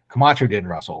 but Camacho didn't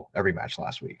wrestle every match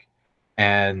last week,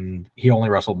 and he only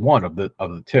wrestled 1 of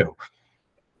the 2.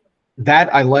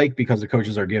 That I like because the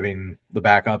coaches are giving the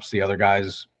backups, the other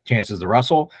guys, chances to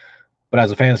wrestle. But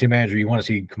as a fantasy manager, you want to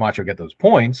see Camacho get those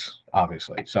points,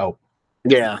 obviously. So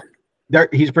yeah,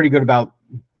 he's pretty good about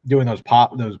doing those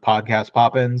podcast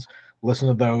pop-ins. Listen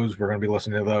to those. We're going to be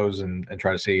listening to those and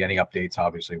try to see any updates.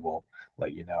 Obviously, we'll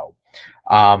let you know.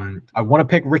 I want to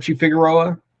pick Richie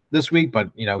Figueroa this week,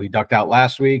 but he ducked out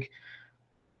last week.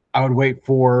 I would wait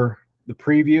for the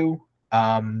preview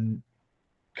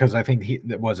because I think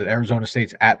Arizona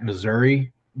State's at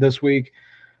Missouri this week.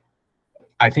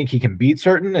 I think he can beat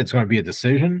Certain. It's going to be a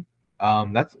decision.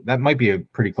 That might be a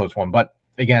pretty close one, but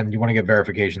again, you want to get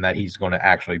verification that he's going to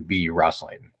actually be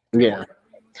wrestling. Yeah.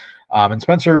 And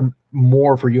Spencer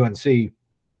Moore for UNC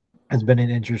has been an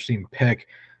interesting pick.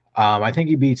 I think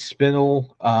he beats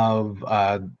Spindle of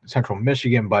Central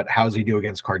Michigan, but how does he do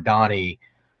against Cardani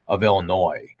of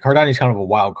Illinois? Cardani's kind of a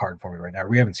wild card for me right now.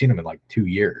 We haven't seen him in like 2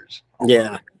 years.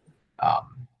 Yeah.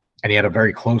 And he had a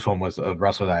very close one with a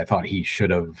wrestler that I thought he should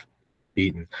have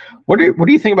beaten. What do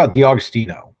you think about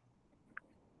DiAugustino?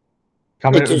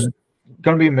 Going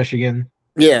to be in Michigan.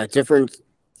 Yeah, different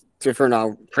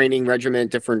training regimen,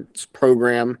 different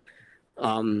program.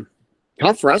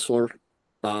 Tough wrestler.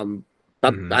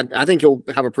 I think he'll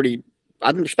have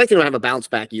I'm expecting him to have a bounce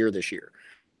back year this year.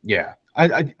 Yeah.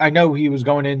 I know he was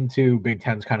going into Big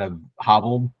Ten's kind of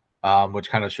hobbled, which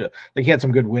kind of should. Like he had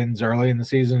some good wins early in the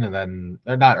season, and then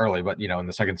not early, but in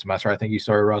the second semester, I think he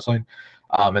started wrestling,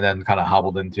 and then kind of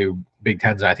hobbled into Big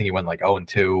Ten's. And I think he went like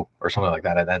 0-2 or something like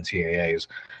that at NCAAs.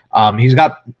 He's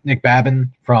got Nick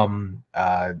Babin from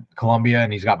Columbia,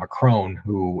 and he's got McCrone,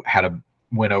 who had a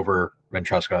win over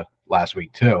Ventruska last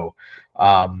week too.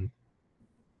 And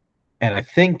I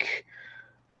think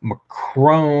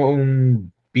McCrone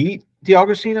beat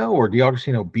DiAugustino, or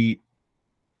DiAugustino beat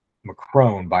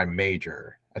McCrone by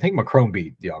major. I think McCrone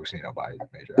beat DiAugustino by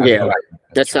major. Yeah,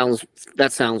 that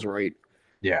sounds right.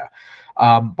 Yeah.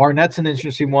 Barnett's an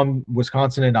interesting one.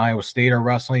 Wisconsin and Iowa State are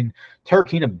wrestling.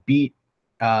 Turkina beat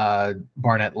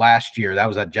Barnett last year. That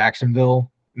was at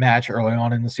Jacksonville match early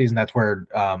on in the season. That's where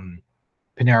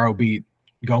Pinero beat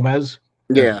Gomez.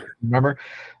 Yeah. Remember?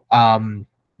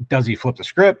 Does he flip the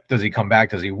script? Does he come back?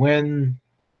 Does he win?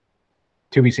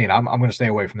 To be seen. I'm going to stay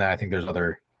away from that. I think there's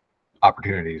other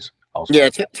opportunities also. Yeah,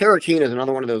 Tarakina is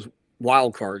another one of those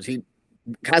wild cards. He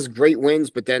has great wins,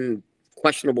 but then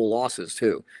questionable losses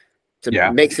too. So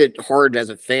it makes it hard as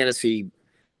a fantasy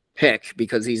pick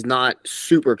because he's not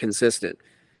super consistent.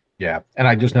 Yeah, and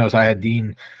I just noticed I had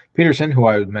Dean Peterson, who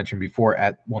I mentioned before,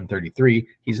 at 133.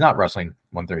 He's not wrestling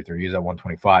 133. He's at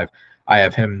 125. I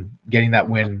have him getting that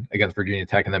win against Virginia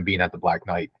Tech and then being at the Black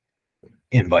Knight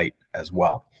invite as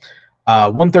well.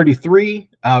 133,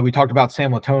 we talked about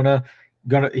Sam Latona.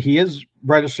 He is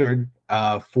registered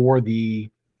for the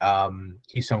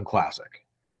Keystone Classic.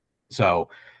 So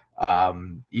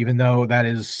even though that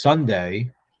is Sunday,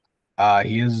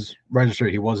 he is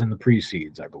registered. He was in the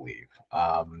pre-seeds, I believe.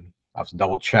 I have to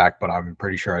double check, but I'm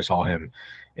pretty sure I saw him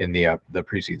in the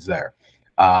pre-seeds there.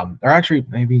 Or actually,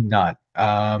 maybe not.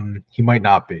 He might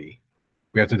not be.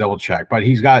 We have to double check. But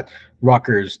he's got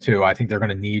Rutgers too. I think they're going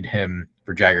to need him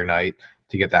for Jagger Knight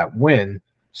to get that win.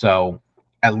 So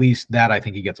at least that I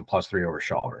think he gets a +3 over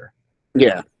Shawver.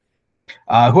 Yeah.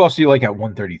 Who else do you like at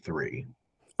 133?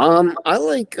 I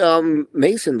like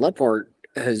Mason Lepart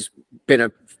has been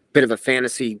a bit of a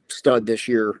fantasy stud this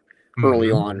year early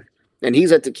on, and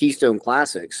he's at the Keystone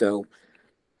Classic. So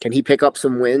can he pick up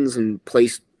some wins and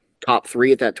place top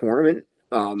 3 at that tournament?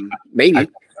 Maybe.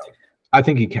 I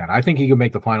think he can. I think he can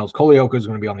make the finals. Kolioka is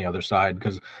going to be on the other side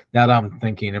because now that I'm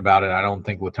thinking about it, I don't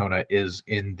think Latona is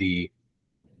in the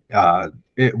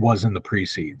it was in the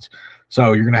pre-seeds.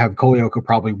 So you're going to have Kolioka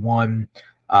probably 1.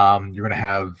 You're going to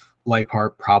have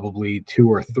Leiphart probably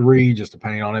 2 or 3, just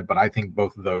depending on it. But I think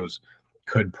both of those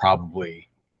could probably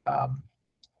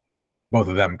both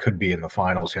of them could be in the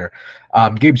finals here.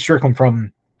 Gabe Strickland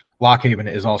from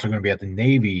Lockhaven is also going to be at the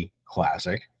Navy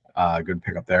Classic. Good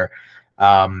pickup there.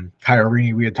 Kai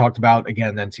Arini, we had talked about,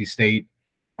 again, NC State.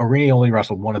 Arini only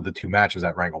wrestled one of the 2 matches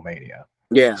at WrangleMania.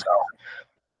 Yeah. So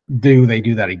do they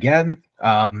do that again?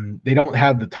 They don't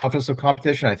have the toughest of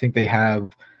competition. I think they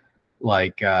have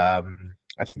like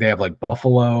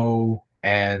Buffalo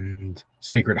and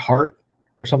Sacred Heart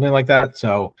or something like that.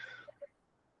 So,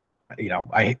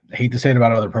 I hate to say it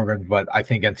about other programs, but I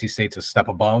think NC State's a step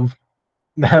above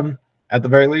them at the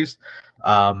very least.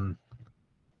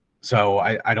 So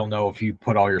I don't know if you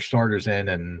put all your starters in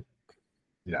and,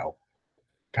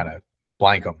 kind of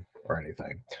blank them or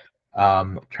anything.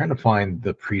 I'm trying to find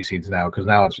the pre-seeds now because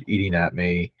now it's eating at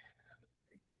me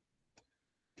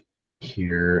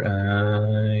here.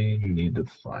 I need to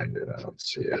find it. I don't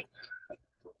see it.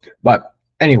 But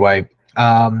anyway,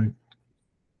 Ryan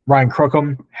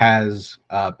Crookham has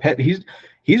Pitt. He's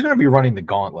going to be running the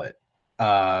gauntlet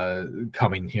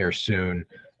coming here soon.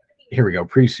 Here we go.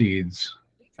 Pre-seeds.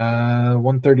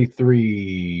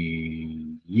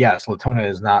 133. Yes, Latona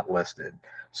is not listed.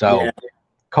 So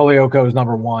Kolioka is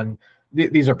number 1.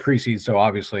 These are pre-seeds, so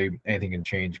obviously anything can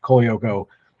change. Kolioka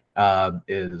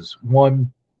is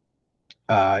 1.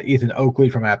 Ethan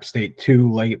Oakley from App State 2.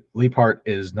 Leiphart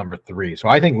is number 3. So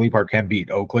I think Leiphart can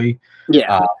beat Oakley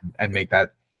and make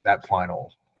that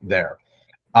final there.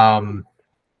 And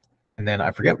then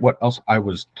I forget what else I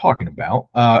was talking about.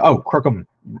 Crookham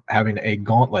having a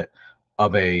gauntlet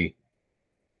of a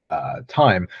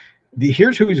time.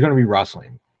 Here's who he's going to be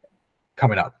wrestling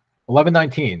coming up.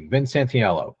 11/19, Vince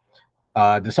Santiello.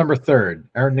 December 3rd,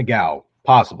 Aaron Nagao,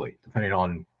 possibly, depending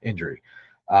on injury.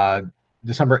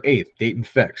 December 8th, Dayton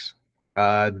Fix.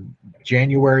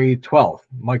 January 12th,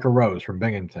 Michael Rose from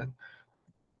Binghamton.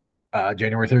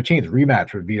 January 13th,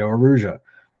 rematch with Vito Arujá.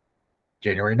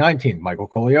 January 19th, Michael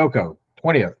Kolioka.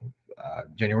 20th,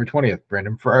 January 20th,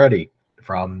 Brandon Ferretti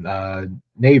from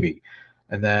Navy.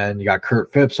 And then you got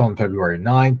Kurt Phipps on February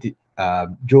 9th,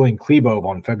 Julian Klebov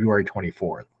on February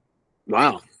 24th.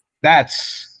 Wow.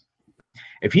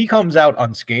 If he comes out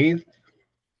unscathed,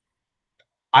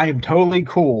 I am totally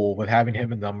cool with having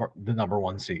him in the number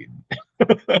 1 seed.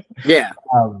 Yeah.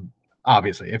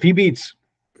 Obviously, if he beats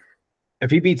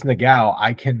Nagao,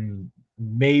 I can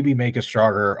maybe make a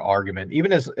stronger argument.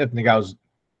 Even if Nagao's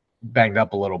banged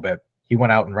up a little bit, he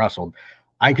went out and wrestled.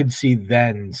 I could see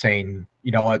then saying,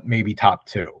 you know what, maybe top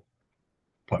 2.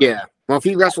 Yeah. Well, if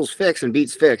he wrestles Fix and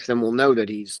beats Fix, then we'll know that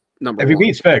he's number 1. If he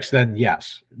beats Fix, then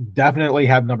yes, definitely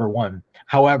have number 1.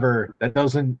 However, that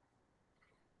doesn't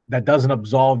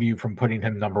absolve you from putting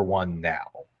him number 1 now.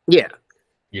 Yeah.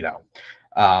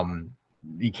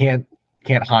 You can't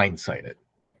hindsight it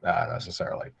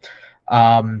necessarily.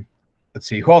 Let's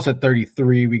see who else at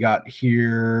 33 we got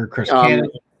here. Chris Cannon.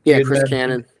 Yeah, Chris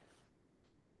Cannon.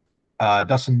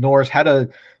 Dustin Norris had a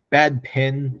bad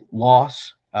pin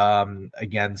loss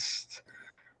against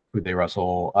who'd they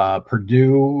wrestle?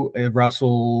 Purdue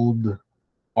wrestled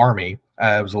Army.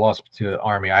 It was a loss to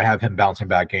Army. I have him bouncing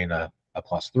back, gain a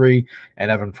 +3,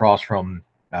 and Evan Frost from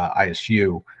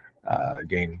ISU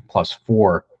gain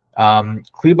 +4.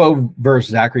 Klebo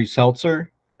versus Zachary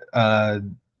Seltzer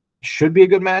should be a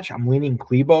good match. I'm leaning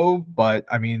Klebo, but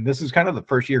I mean, this is kind of the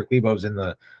first year Klebo's in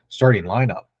the starting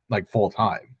lineup, like full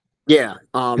time. Yeah,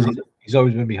 he's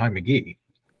always been behind McGee.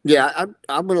 Yeah,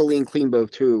 I'm going to lean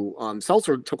Klebo too.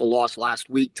 Seltzer took a loss last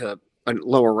week to a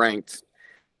lower ranked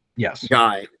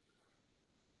guy.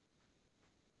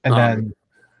 And then,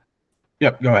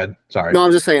 yep, go ahead. Sorry. No,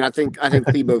 I'm just saying. I think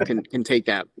Klebo can take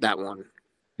that one.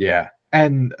 Yeah,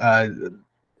 and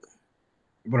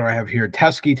what do I have here?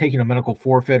 Teskey taking a medical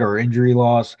forfeit or injury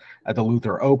loss at the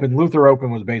Luther Open. Luther Open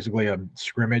was basically a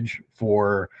scrimmage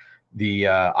for the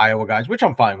Iowa guys, which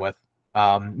I'm fine with.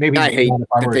 Maybe I hate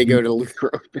that they go to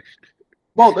Luther Open.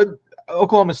 Well,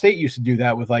 Oklahoma State used to do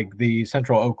that with like the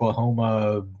Central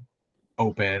Oklahoma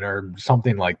Open or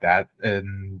something like that,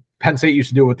 and Penn State used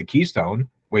to do it with the Keystone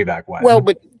way back when. Well,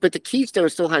 but the Keystone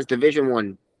still has Division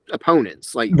I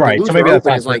opponents, like right. The Luther so maybe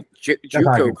Open is like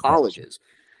JUCO colleges.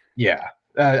 Yeah.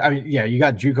 I mean, yeah, you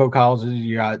got JUCO colleges,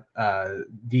 you got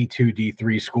D2,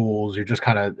 D3 schools. You're just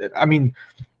kind of, I mean,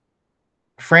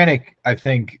 Franek, I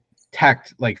think,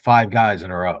 teched like 5 guys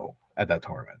in a row at that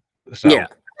tournament. So, yeah,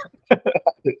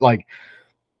 like,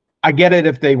 I get it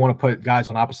if they want to put guys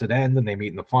on opposite end and they meet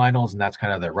in the finals, and that's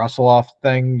kind of their wrestle off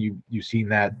thing. You've seen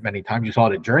that many times. You saw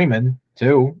it at Journeyman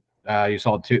too. You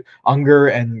saw it too. Unger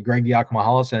and Greg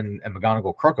Diakomahalis and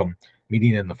McGonigal Crookham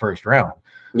meeting in the first round.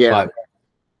 Yeah. But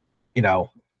you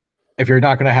know, if you're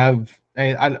not going to have,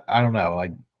 I don't know,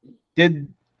 like,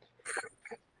 did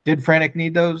Franek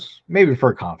need those? Maybe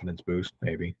for a confidence boost,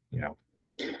 maybe, you know.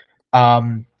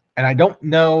 And I don't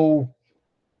know.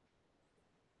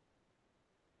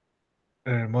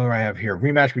 What do I have here?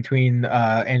 Rematch between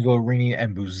Angelo Rini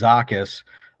and Bouzakis.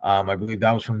 I believe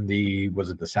that was from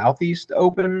was it the Southeast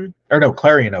Open? Or no,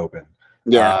 Clarion Open.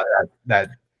 Yeah.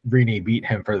 That Rini beat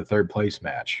him for the 3rd place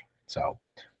match. So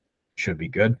should be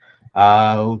good.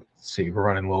 Let's see, we're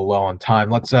running a little low on time.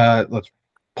 Let's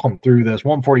pump through this.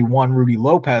 141, Rudy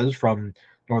Lopez from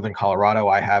Northern Colorado.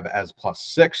 I have as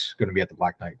 +6, going to be at the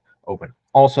Black Knight Open.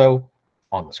 Also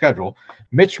on the schedule,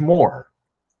 Mitch Moore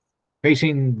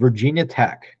facing Virginia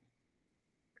Tech.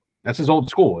 That's his old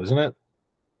school, isn't it?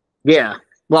 Yeah.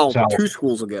 Well, so, 2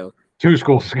 schools ago. 2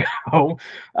 schools ago.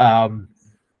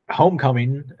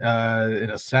 Homecoming, in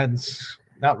a sense.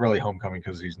 Not really homecoming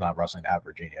because he's not wrestling at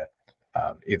Virginia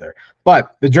either.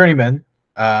 But the Journeyman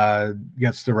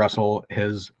gets to wrestle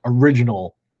his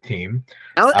original team.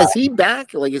 Is he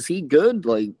back? Like, is he good?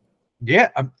 Like, yeah.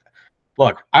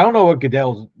 Look, I don't know what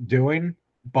Goodell's doing,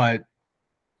 but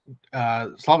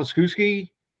Slavoskuski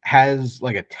has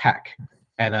like a tech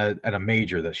and a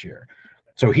major this year,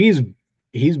 so he's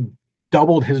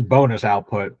doubled his bonus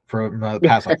output from the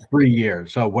past like 3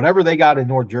 years. So whatever they got in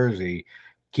North Jersey,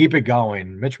 keep it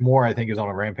going. Mitch Moore, I think, is on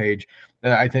a rampage.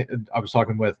 I think I was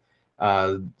talking with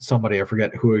somebody, I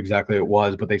forget who exactly it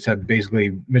was, but they said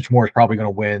basically Mitch Moore is probably going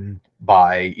to win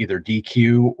by either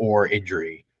DQ or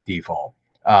injury default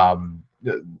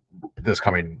this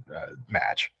coming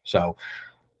match. So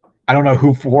I don't know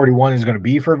who 41 is going to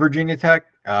be for Virginia Tech.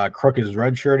 Crook is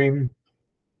redshirting.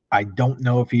 I don't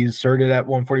know if he's certed at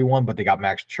 141, but they got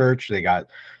Max Church. They got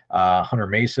Hunter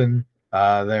Mason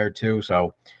there too.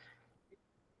 So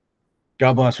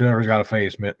God bless whoever's got to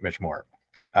face Mitch Moore.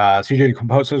 CJ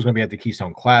Composo is going to be at the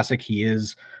Keystone Classic. He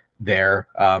is there.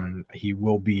 He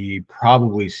will be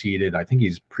probably seeded. I think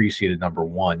he's pre-seeded number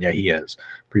 1. Yeah, he is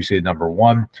pre-seeded number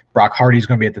 1. Brock Hardy is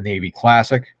going to be at the Navy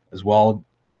Classic as well.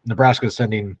 Nebraska is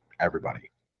sending everybody.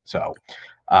 So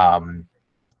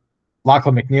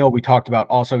Lachlan McNeil, we talked about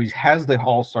also. He has the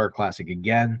AllStar Classic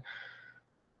again.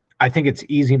 I think it's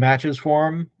easy matches for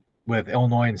him with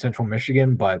Illinois and Central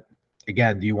Michigan, but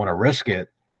again, do you want to risk it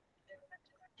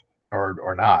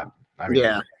or not? I mean,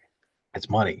 yeah, it's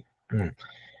money.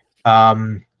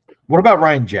 What about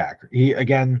Ryan Jack? He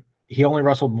only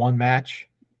wrestled 1 match.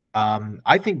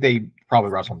 I think they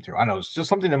probably wrestle him 2. I know it's just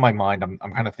something in my mind. I'm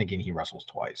kind of thinking he wrestles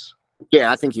twice.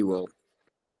 Yeah, I think he will.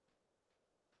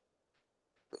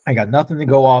 I got nothing to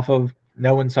go off of.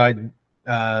 No inside,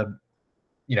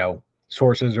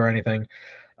 sources or anything.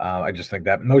 I just think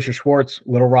that Moshe Schwartz,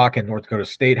 Little Rock, and North Dakota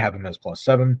State have him as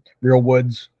 +7. Real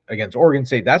Woods against Oregon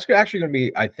State. That's actually going to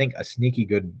be, I think, a sneaky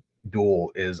good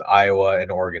duel is Iowa and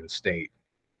Oregon State.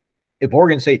 If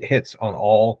Oregon State hits on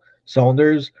all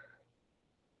cylinders,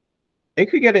 it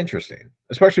could get interesting,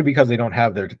 especially because they don't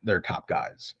have their top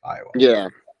guys, Iowa. Yeah.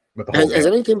 Has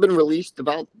anything been released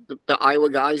about the Iowa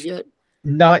guys yet?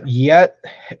 Not yet.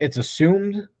 It's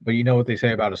assumed, but you know what they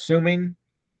say about assuming.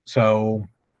 So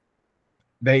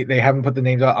they haven't put the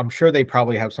names out. I'm sure they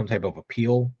probably have some type of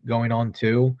appeal going on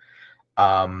too.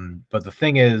 But the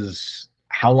thing is,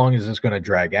 how long is this going to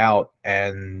drag out?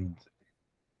 And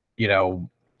you know,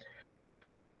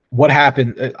 what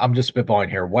happened? I'm just spitballing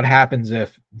here. What happens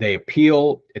if they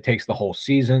appeal? It takes the whole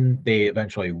season. They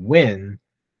eventually win.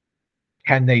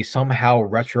 Can they somehow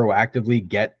retroactively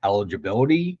get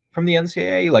eligibility from the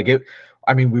NCAA? Like it,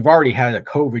 I mean, we've already had a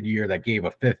COVID year that gave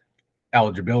a fifth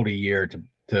eligibility year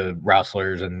to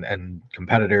wrestlers and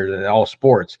competitors in all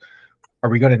sports. Are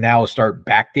we going to now start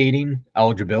backdating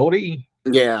eligibility?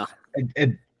 Yeah.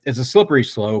 It's a slippery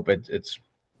slope. It's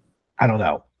I don't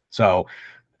know. So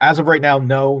as of right now,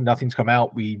 no, nothing's come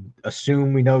out. We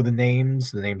assume we know the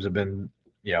names. The names have been,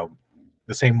 the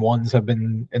same ones have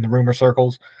been in the rumor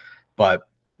circles, but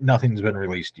nothing's been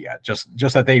released yet. Just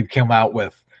that they've come out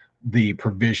with the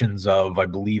provisions of, I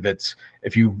believe it's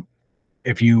if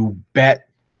you bet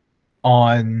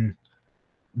on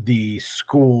the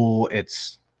school,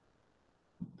 it's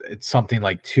something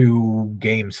like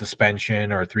 2-game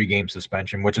suspension or 3-game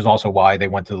suspension, which is also why they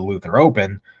went to the Luther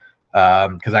Open,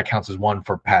 because that counts as one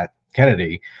for Pat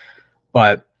Kennedy.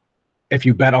 But if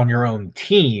you bet on your own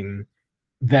team,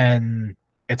 then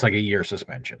it's like a year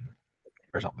suspension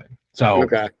or something. So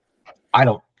Okay. I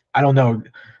don't know,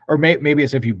 or maybe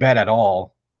it's if you bet at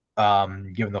all,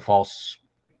 given the false,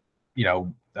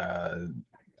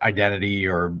 identity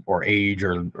or age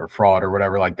or fraud or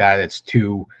whatever like that. It's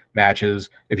 2 matches.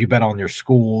 If you bet on your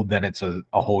school, then it's a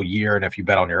whole year, and if you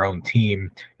bet on your own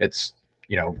team, it's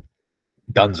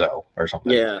Dunzo or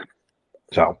something. Yeah.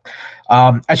 So,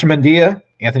 Echemendia,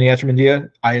 Anthony Echemendia,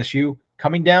 ISU,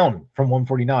 coming down from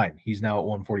 149. He's now at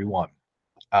 141.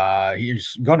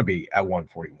 He's going to be at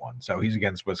 141. So he's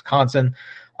against Wisconsin.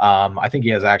 I think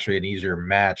he has actually an easier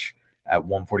match at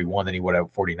 141 than he would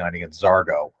at 49 against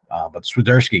Zargo. But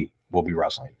Swiderski will be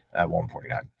wrestling at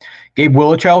 149. Gabe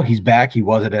Willichel, he's back. He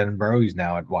was at Edinburgh. He's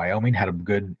now at Wyoming. Had a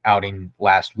good outing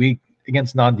last week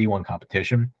against non-D1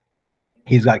 competition.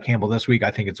 He's got Campbell this week.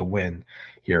 I think it's a win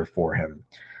here for him.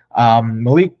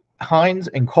 Malik Hines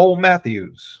and Cole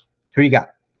Matthews. Who you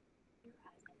got?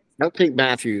 I'll take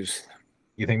Matthews.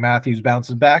 You think Matthews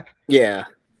bounces back? Yeah.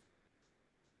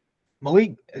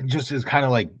 Malik just is kind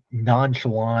of like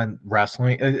nonchalant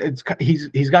wrestling.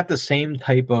 He's got the same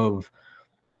type of,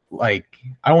 like,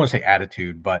 I don't want to say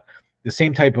attitude, but the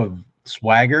same type of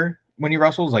swagger when he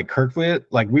wrestles, like Kirk Fleet.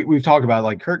 Like we've talked about,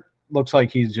 like Kirk looks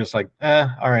like he's just like,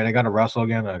 all right, I got to wrestle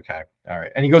again. Okay, all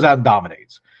right, and he goes out and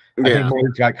dominates. I think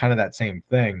Malik's got kind of that same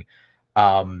thing.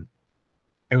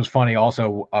 It was funny.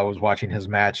 Also, I was watching his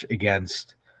match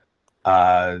against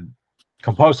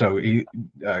Composto.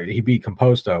 He beat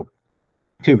Composto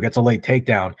too, gets a late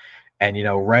takedown, and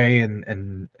Ray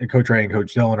and Coach Ray and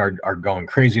Coach Dillon are going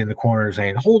crazy in the corner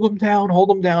saying, hold him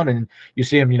down, and you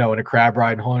see him in a crab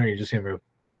ride and Hunter, you just see him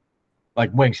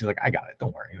like winks. He's like, I got it,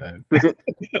 don't worry.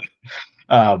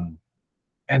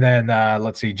 And then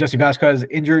let's see, Jesse Vasquez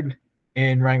injured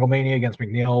in WrangleMania against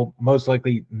McNeil, most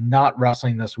likely not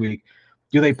wrestling this week.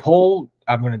 Do they pull,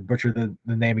 I'm going to butcher the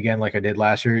name again like I did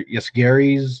last year,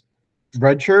 Yasgari's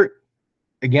red shirt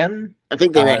again? I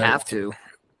think they may have to.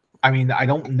 I mean, I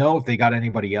don't know if they got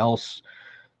anybody else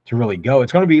to really go.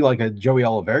 It's going to be like a Joey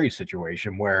Oliveri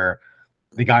situation where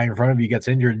the guy in front of you gets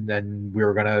injured, and then we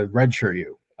were going to redshirt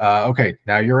you. Okay,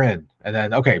 now you're in. And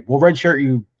then, okay, we'll redshirt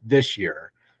you this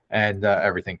year and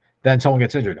everything. Then someone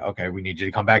gets injured. Okay, we need you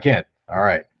to come back in. All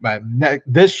right. But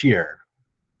this year,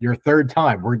 your third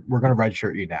time, we're going to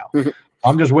redshirt you now.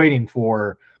 I'm just waiting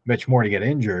for Mitch Moore to get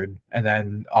injured, and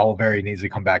then Oliveri needs to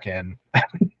come back in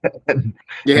and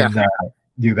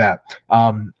do that.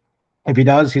 If he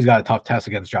does, he's got a tough test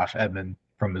against Josh Edmond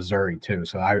from Missouri too.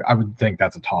 So I would think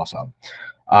that's a toss-up.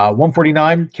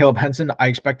 149, Caleb Henson. I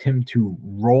expect him to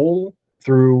roll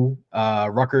through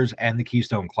Rutgers and the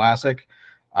Keystone Classic.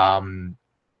 And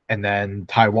then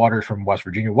Ty Waters from West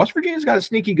Virginia. West Virginia's got a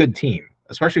sneaky good team,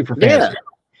 especially for fantasy.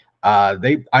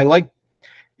 I like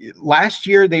last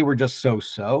year they were just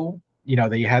so.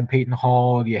 They had Peyton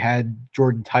Hall, you had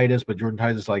Jordan Titus, but Jordan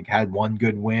Titus had one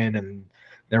good win and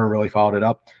never really followed it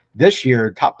up. This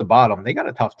year, top to bottom, they got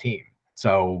a tough team.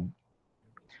 So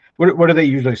what do they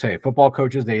usually say? Football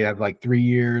coaches, they have 3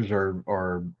 years,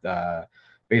 or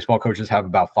baseball coaches have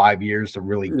about 5 years to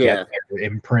really get their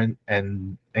imprint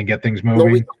and get things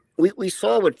moving. Well, we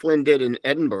saw what Flynn did in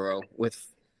Edinburgh with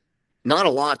not a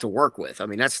lot to work with. I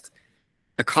mean, that's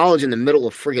a college in the middle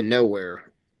of friggin'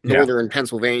 nowhere, northern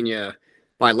Pennsylvania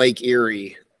by Lake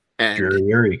Erie.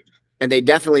 And they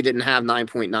definitely didn't have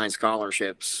 9.9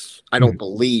 scholarships, I don't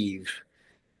believe.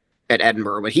 at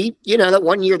Edinburgh. But he, that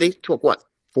one year they took what,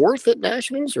 4th at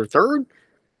Nationals or 3rd?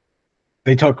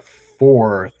 They took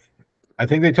 4th. I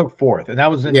think they took 4th, and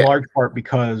that was in large part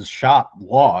because Shop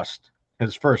lost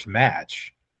his first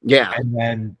match. Yeah, and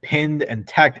then pinned and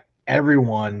teched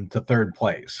everyone to 3rd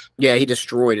place. Yeah, he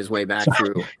destroyed his way back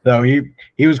through. So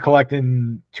he was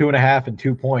collecting 2.5 and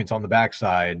 2 points on the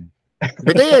backside.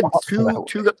 But they had two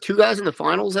guys in the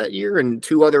finals that year, and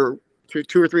two or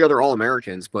three other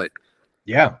All-Americans. But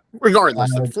yeah,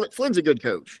 regardless, Flynn's a good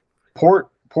coach.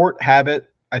 Port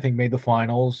Habit, I think, made the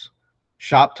finals.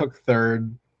 Shop took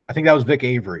 3rd. I think that was Vic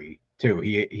Avery too.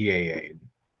 He AA'd.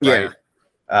 Right?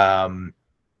 Yeah. I'm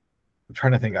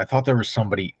trying to think. I thought there was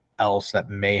somebody else that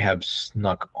may have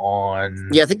snuck on.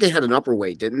 Yeah, I think they had an upper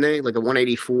weight, didn't they? Like a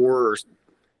 184 or...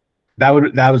 That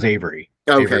was Avery.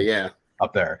 Okay, Avery, yeah.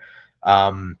 Up there.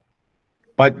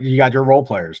 But you got your role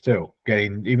players too,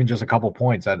 getting even just a couple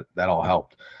points, that all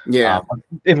helped. Yeah.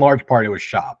 In large part, it was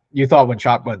Shop. You thought when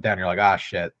Shop went down, you're like, ah,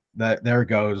 shit, there it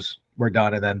goes, we're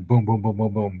done, and then boom, boom, boom,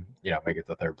 boom, boom, make it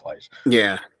to 3rd place.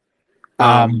 Yeah.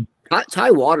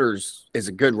 Ty Waters is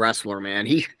a good wrestler, man.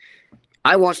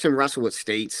 I watched him wrestle with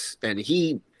States, and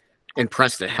he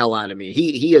impressed the hell out of me.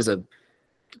 He is a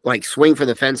swing for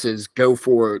the fences, go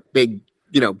for it,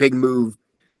 big move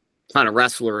kind of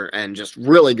wrestler, and just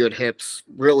really good hips,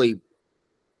 really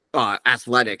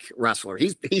athletic wrestler.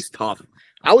 He's tough.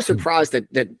 I was surprised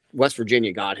that West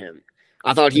Virginia got him.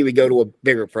 I thought he would go to a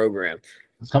bigger program.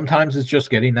 Sometimes it's just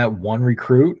getting that one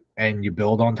recruit and you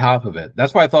build on top of it.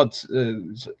 That's why I thought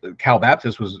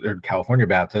California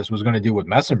Baptist was going to do with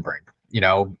Messenbrink.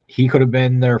 He could have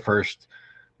been their first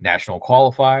national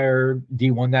qualifier,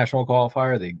 D1 national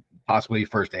qualifier. They possibly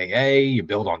first AA. You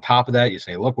build on top of that. You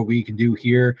say, look what we can do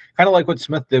here. Kind of like what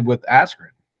Smith did with Askren.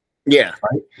 Yeah.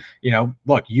 Right.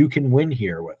 Look, you can win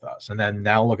here with us. And then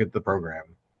now look at the program.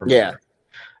 Yeah.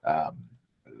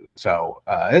 So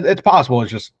it's possible.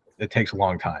 It's just, it takes a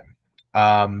long time.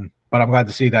 But I'm glad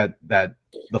to see that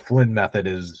the Flynn method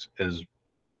is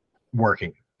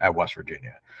working at West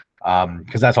Virginia.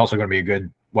 Because that's also going to be a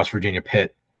good West Virginia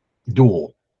Pitt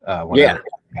duel.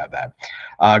 Have that.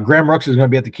 Graham Rooks is going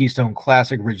to be at the Keystone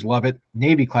Classic. Ridge Lovett,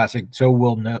 Navy Classic. So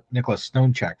will Nicholas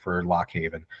Stonecheck for Lock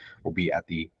Haven will be at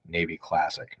the Navy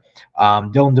Classic.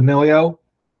 Dylan D'Amelio,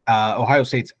 Ohio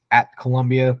State's at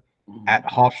Columbia, at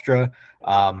Hofstra.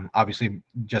 Obviously,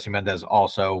 Jesse Mendez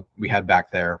also we had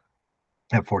back there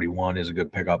at 41 is a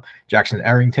good pickup. Jackson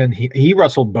Arrington, he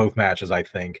wrestled both matches, I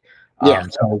think.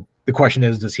 So the question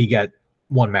is, does he get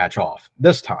one match off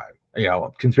this time?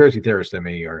 Conspiracy theorists in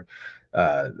me are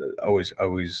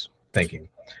always thinking.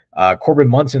 Corbin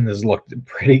Munson has looked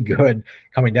pretty good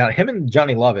coming down. Him and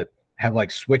Johnny Lovett have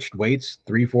switched weights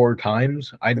 3-4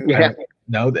 times. I don't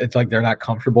know. It's like they're not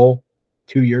comfortable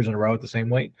 2 years in a row at the same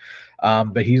weight.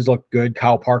 But he's looked good.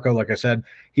 Kyle Parko, like I said,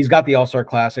 he's got the AllStar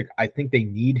Classic. I think they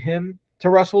need him to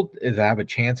wrestle to have a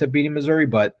chance at beating Missouri,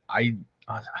 but I'm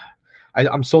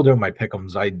still doing my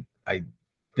pick'ems. I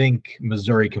think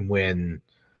Missouri can win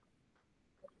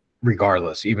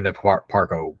regardless, even if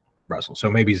Parko wrestles. So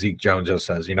maybe Zeke Jones just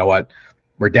says, you know what,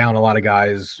 we're down a lot of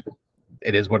guys.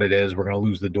 It is what it is. We're going to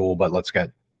lose the duel, but let's get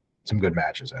some good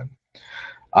matches in.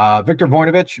 Victor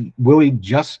Voinovich, Willie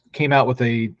just came out with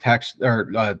a text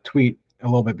or tweet a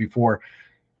little bit before.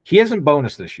 He hasn't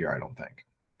bonus this year, I don't think.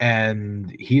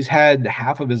 And he's had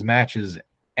half of his matches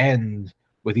end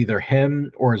with either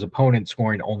him or his opponent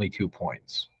scoring only 2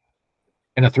 points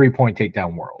in a 3-point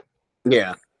takedown world.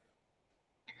 Yeah.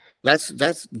 That's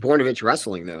Voinovich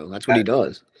wrestling, though. That's what he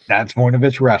does. That's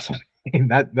Voinovich wrestling.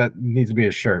 that needs to be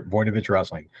a shirt. Voinovich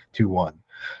wrestling 2-1.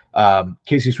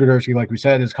 Casey Swiderski, like we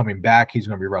said, is coming back. He's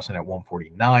going to be wrestling at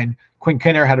 149. Quinn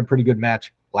Kinner had a pretty good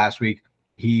match last week.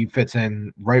 He fits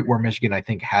in right where Michigan, I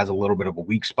think, has a little bit of a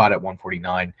weak spot at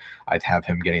 149. I'd have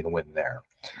him getting the win there.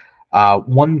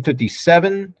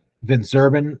 157, Vince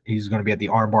Zerban. He's going to be at the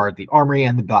armbar at the Armory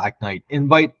and the Black Knight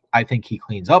Invite. I think he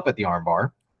cleans up at the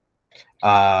armbar.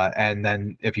 And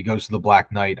then if he goes to the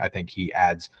Black Knight, I think he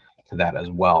adds to that as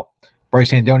well.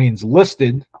 Bryce Andonian's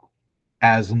listed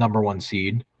as the number 1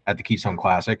 seed at the Keystone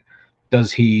Classic.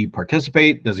 Does he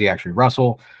participate? Does he actually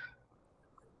wrestle?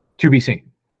 To be seen.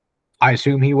 I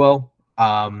assume he will.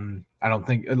 I don't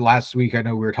think last week, I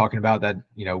know we were talking about that,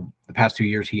 the past 2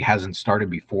 years, he hasn't started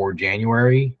before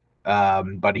January,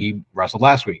 but he wrestled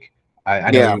last week.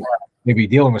 I know he maybe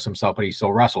dealing with some stuff, but he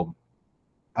still wrestled.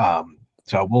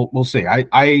 So we'll see.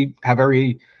 I have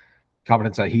every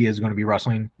confidence that he is going to be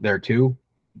wrestling there too,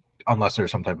 unless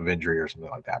there's some type of injury or something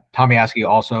like that. Tommy Askey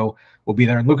also will be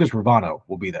there, and Lucas Ravano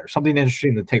will be there. Something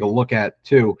interesting to take a look at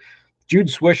too. Jude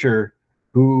Swisher,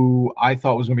 who I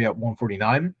thought was going to be at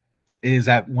 149, is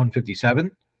at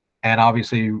 157, and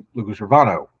obviously Lucas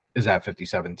Ravano is at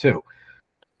 57 too.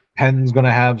 Penn's going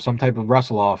to have some type of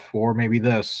wrestle off, or maybe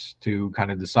this, to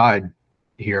kind of decide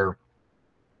here.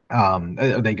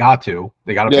 They got to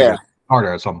pick up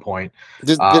Carter at some point.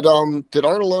 Did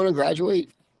Artelona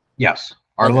graduate? Yes,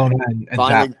 Artelona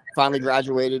and finally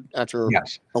graduated after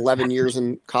 11 years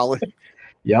in college.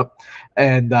 Yep.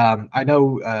 And I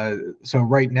know, so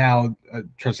right now,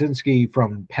 Trasinski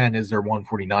from Penn is their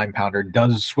 149-pounder.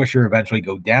 Does Swisher eventually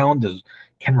go down? Does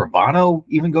Ken Ravano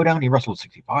even go down? He wrestled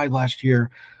 65 last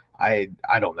year. I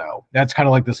don't know. That's kind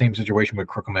of like the same situation with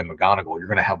Crookham and McGonigal. You're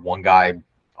going to have one guy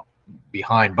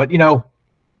behind, but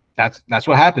that's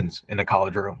what happens in the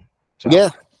college room. So, yeah.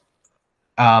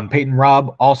 Peyton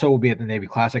Robb also will be at the Navy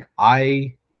Classic.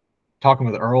 Talking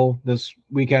with Earl this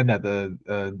weekend at the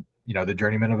the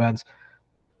journeyman events.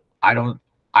 I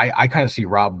kind of see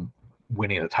Rob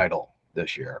winning the title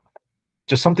this year.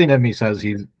 Just something in me says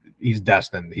he's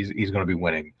destined. He's going to be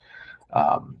winning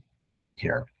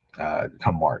here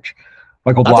come March.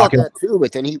 Michael Block, I thought that too,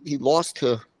 but then he lost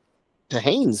to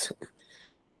Haynes.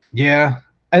 Yeah,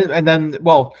 and then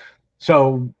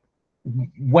so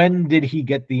when did he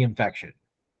get the infection?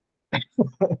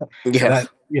 Yeah,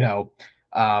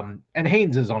 and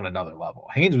Haynes is on another level.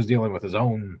 Haynes was dealing with his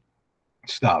own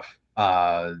stuff.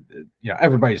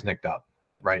 Everybody's nicked up,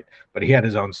 right? But he had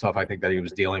his own stuff, I think, that he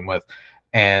was dealing with.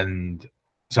 And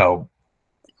so,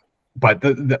 but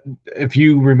if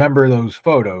you remember those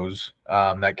photos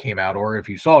that came out, or if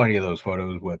you saw any of those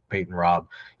photos with Peyton Robb,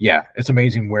 yeah, it's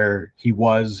amazing where he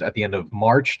was at the end of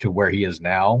March to where he is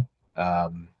now.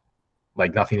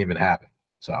 Like nothing even happened.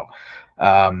 So,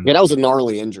 that was a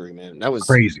gnarly injury, man. That was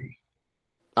crazy.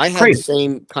 I had the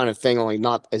same kind of thing, only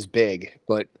not as big,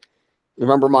 but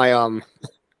remember my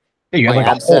you had my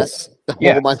abscess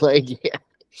over my leg? Yeah.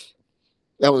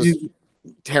 That was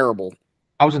terrible.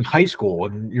 I was in high school,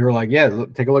 and you were like, "Yeah,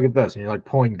 take a look at this," and you're like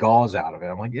pulling gauze out of it.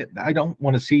 I'm like, "Yeah, I don't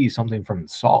want to see something from the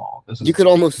saw." You could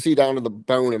almost see down to the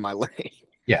bone in my leg.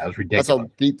 Yeah, it was ridiculous. That's how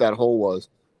deep that hole was.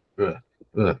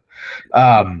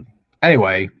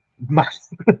 Anyway,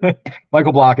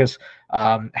 Michael Blockus,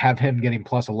 have him getting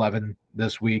plus 11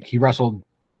 this week. He wrestled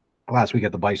last week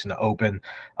at the Bison Open.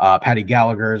 Paddy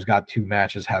Gallagher's got 2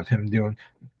 matches, have him doing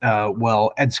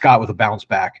well. Ed Scott with a bounce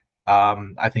back.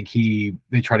 I think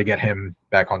they try to get him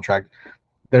back on track.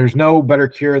 There's no better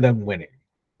cure than winning,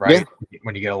 right? Yeah.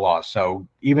 When you get a loss. So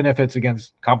even if it's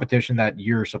against competition that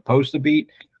you're supposed to beat,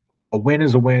 a win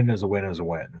is a win is a win is a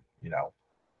win,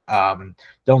 Dylan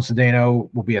Sedano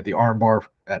will be at the armbar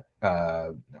at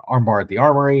the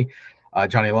Armory.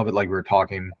 Johnny Lovett, like we were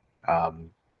talking,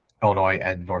 Illinois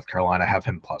and North Carolina have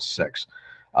him plus 6.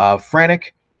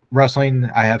 Frantic Wrestling,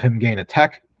 I have him gain a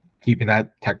tech, keeping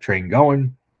that tech train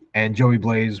going. And Joey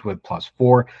Blaze with plus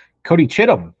 4. Cody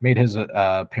Chittum made his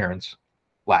appearance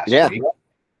last week.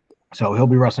 So he'll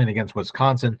be wrestling against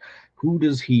Wisconsin. Who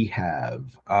does he have?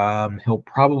 He'll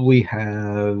probably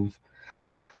have,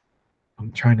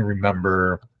 I'm trying to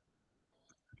remember.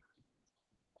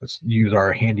 Let's use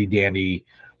our handy dandy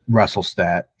wrestle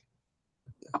stat.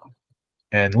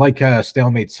 And like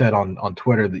Stalemate said on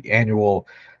Twitter, the annual,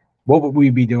 what would we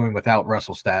be doing without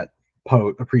WrestleStat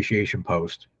appreciation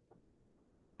post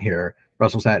here?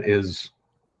 WrestleStat is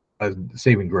a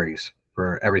saving grace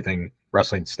for everything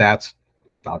wrestling stats,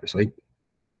 obviously,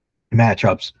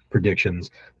 matchups, predictions,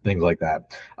 things like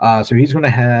that. So he's going to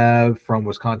have from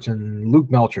Wisconsin Luke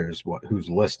Melchers, who's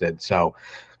listed. So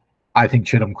I think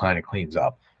Chittum kind of cleans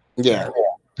up. Yeah.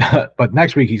 But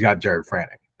next week he's got Jared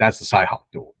Frantic. That's the Cyhawk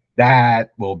duel.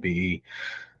 That will be.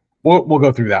 We'll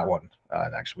go through that one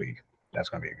next week. That's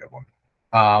going to be a good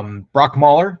one. Brock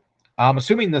Mahler. I'm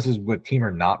assuming this is with Team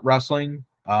or Not Wrestling.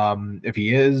 If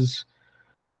he is,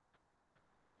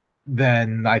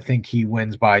 then I think he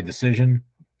wins by decision,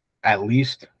 at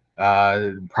least.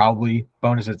 Probably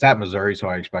bonus. It's at Missouri, so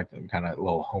I expect kind of a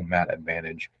little home mat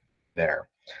advantage there.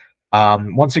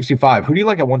 165. Who do you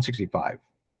like at 165?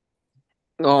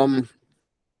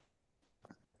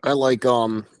 I like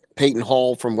Peyton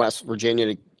Hall from West Virginia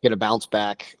to get a bounce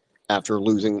back after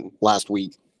losing last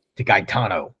week to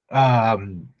Gaetano.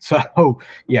 So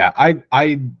yeah,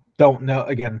 I don't know.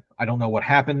 Again, I don't know what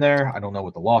happened there. I don't know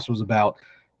what the loss was about.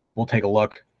 We'll take a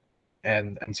look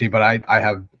and see. But I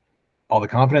have all the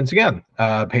confidence again.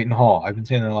 Peyton Hall. I've been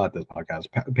saying it a lot this podcast.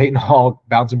 Peyton Hall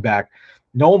bouncing back.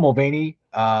 Noel Mulvaney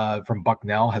from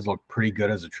Bucknell has looked pretty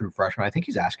good as a true freshman. I think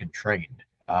he's Askin trained.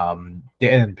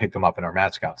 And picked him up in our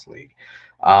Mad Scouts League.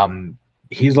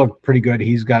 He's looked pretty good.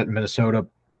 He's got Minnesota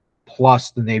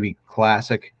plus the Navy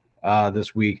Classic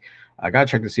this week. I got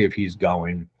to check to see if he's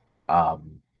going.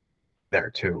 there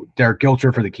too. Derek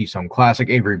Gilcher for the Keystone Classic.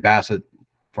 Avery Bassett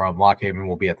from Lockhaven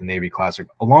will be at the Navy Classic,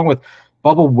 along with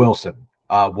Bubba Wilson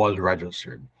was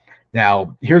registered.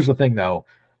 Now, here's the thing, though.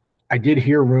 I did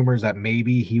hear rumors that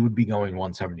maybe he would be going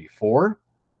 174,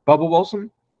 Bubba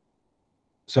Wilson.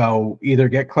 So either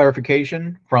get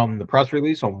clarification from the press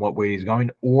release on what weight he's going,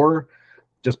 or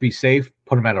just be safe,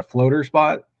 put him at a floater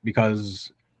spot,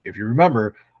 because if you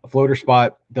remember, a floater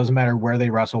spot doesn't matter where they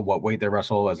wrestle, what weight they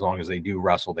wrestle, as long as they do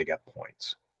wrestle, they get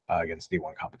points against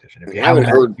D1 competition. If you haven't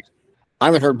heard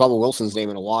Bubba Wilson's name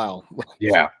in a while.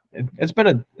 Yeah, it's been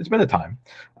a time.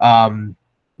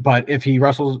 But if you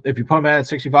put him at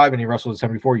 65 and he wrestles at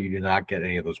 74, you do not get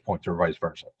any of those points, or vice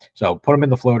versa. So put him in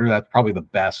the floater. That's probably the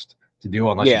best to do,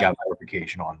 unless you got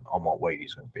clarification on what weight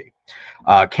he's going to be.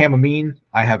 Cam Amin,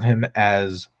 I have him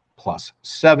as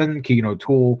 +7. Keegan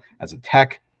O'Toole as a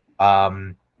tech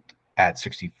at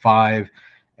 65.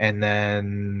 And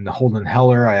then Holden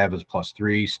Heller, I have as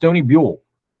 +3. Stoney Buell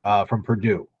from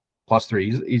Purdue,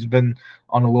 +3. He's been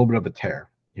on a little bit of a tear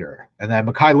here. And then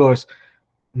Mekhi Lewis,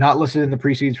 not listed in the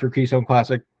pre-seeds for Keystone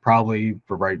Classic, probably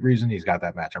for right reason. He's got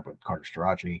that matchup with Carter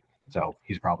Starachi, so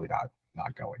he's probably not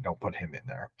going. Don't put him in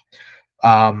there.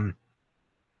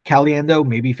 Caliendo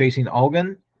maybe facing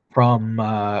Algan from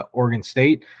Oregon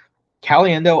State.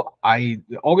 Caliendo,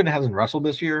 Algan hasn't wrestled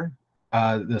this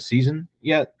season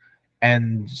yet.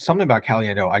 And something about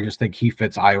Caliendo, I just think he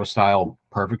fits Iowa style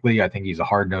perfectly. I think he's a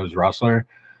hard-nosed wrestler.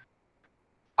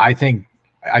 I think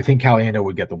Caliendo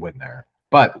would get the win there.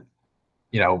 But,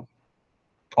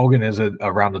 Algan is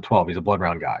a round of 12. He's a blood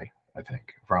round guy, I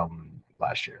think, from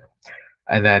last year.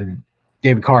 And then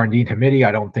David Carr and Dean Hamidi,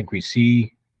 I don't think we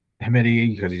see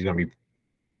Hamidi because he's going to be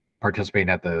participating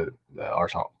at the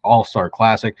AllStar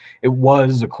Classic. It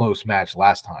was a close match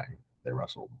last time they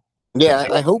wrestled. Yeah,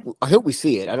 I hope we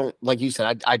see it. I don't, like you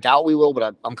said, I doubt we will,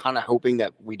 but I'm kind of hoping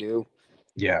that we do.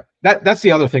 Yeah, that's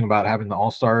the other thing about having the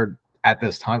All-Star at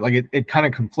this time. Like it kind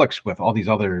of conflicts with all these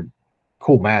other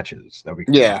cool matches that we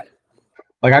can have.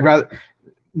 Like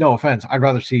no offense, I'd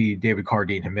rather see David Carr,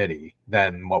 Dean Hamidi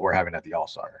than what we're having at the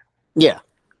All-Star. Yeah.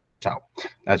 So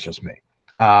that's just me.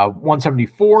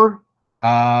 174,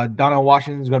 Donnell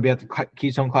Washington is going to be at the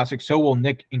Keystone Classic. So will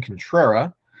Nick and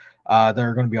Contreras.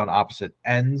 They're going to be on opposite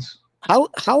ends.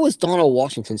 How is Donnell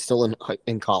Washington still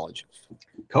in college?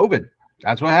 COVID.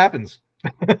 That's what happens.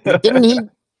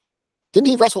 Didn't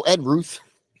he wrestle Ed Ruth?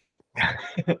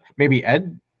 Maybe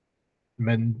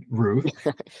Edmund Ruth.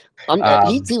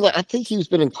 I think he's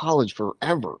been in college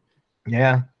forever.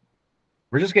 Yeah,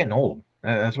 we're just getting old.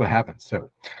 That's what happens. So,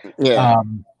 yeah.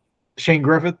 Shane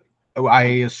Griffith. I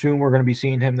assume we're going to be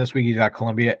seeing him this week. He's at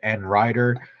Columbia and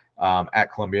Ryder.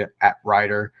 At Columbia at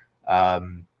Ryder.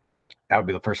 That would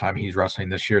be the first time he's wrestling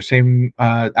this year. Same,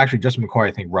 actually, Justin McCoy,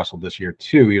 I think, wrestled this year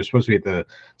too. He was supposed to be at the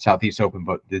Southeast Open,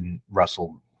 but didn't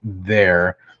wrestle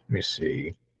there. Let me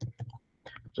see.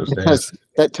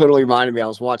 That totally reminded me. I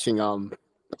was watching some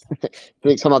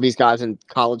of these guys in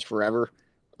college forever.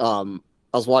 I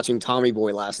was watching Tommy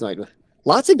Boy last night.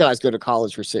 Lots of guys go to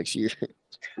college for 6 years.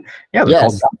 Yeah,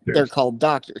 they're called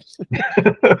doctors.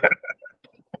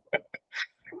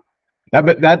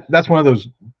 That's one of those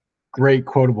great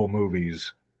quotable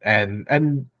movies,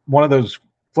 and one of those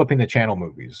flipping the channel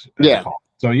movies. Yeah.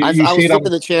 So you I see was it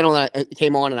flipping the channel and it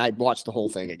came on, and I watched the whole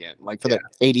thing again, like for the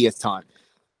 80th time.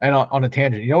 And on a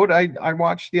tangent, you know what I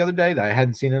watched the other day that I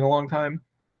hadn't seen in a long time?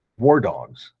 War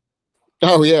Dogs.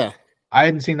 Oh yeah. I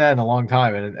hadn't seen that in a long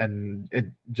time, and it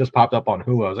just popped up on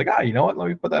Hulu. I was like, you know what? Let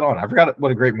me put that on. I forgot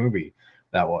what a great movie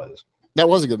that was. That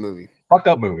was a good movie. Fucked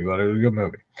up movie, but it was a good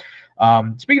movie.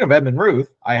 Speaking of Edmund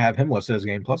Ruth, I have him listed as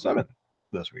game +7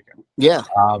 this weekend. Yeah.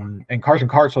 And Carson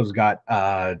Carso's got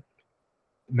a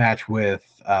match with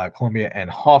Columbia and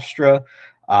Hofstra.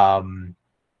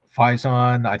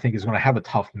 Faison, I think, is going to have a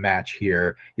tough match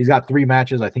here. He's got 3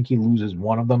 matches. I think he loses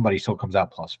one of them, but he still comes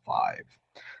out +5.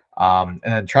 And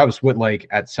then Travis Whitlake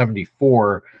at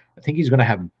 74. I think he's going to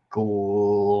have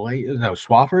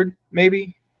Swafford,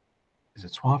 maybe? Is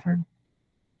it Swafford?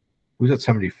 Who's at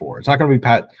 74? It's not going to be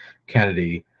Pat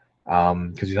Kennedy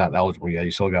because he's not eligible yet.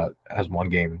 He still has 1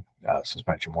 game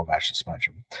suspension, 1 match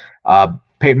suspension.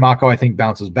 Peyton Mako, I think,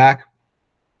 bounces back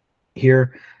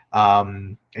here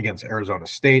against Arizona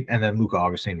State. And then Luca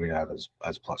Augustine we have as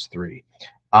 +3.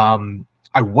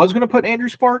 I was going to put Andrew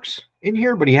Sparks in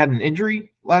here, but he had an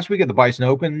injury last week at the Bison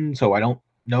Open, so I don't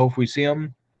know if we see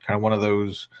him. Kind of one of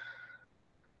those,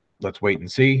 let's wait and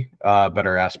see.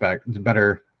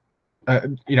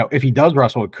 If he does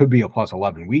wrestle, it could be a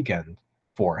 +11 weekend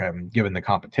for him, given the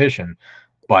competition.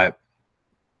 But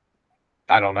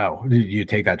I don't know. Do you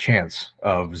take that chance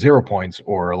of 0 points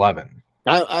or 11?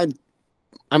 I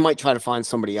I might try to find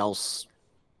somebody else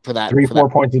for that.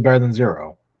 3-4 points is better than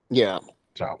 0. Yeah.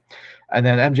 So, and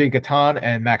then MJ Gatan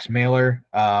and Max Mailer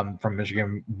from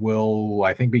Michigan will,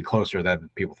 I think, be closer than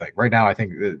people think. Right now, I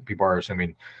think that people are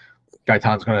assuming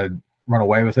Gaetan's going to run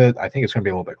away with it. I think it's going to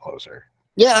be a little bit closer.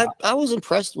 Yeah, I was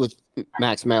impressed with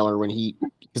Max Mailer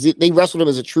because they wrestled him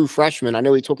as a true freshman. I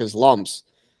know he took his lumps,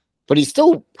 but he's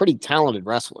still a pretty talented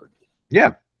wrestler.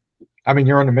 Yeah. I mean,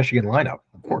 you're on the Michigan lineup,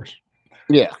 of course.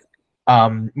 Yeah.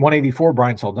 184,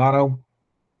 Brian Soldano.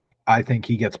 I think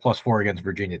he gets +4 against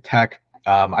Virginia Tech.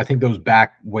 I think those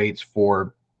back weights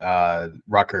for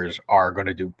Rutgers are going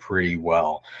to do pretty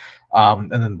well.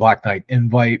 And then Black Knight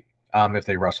Invite, if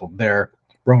they wrestled there.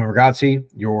 Roman Ragazzi,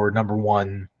 your number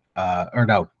one, or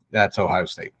no, that's Ohio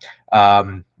State.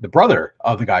 The brother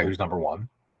of the guy who's number one,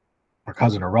 or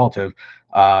cousin or relative,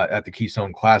 at the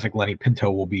Keystone Classic. Lenny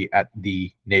Pinto will be at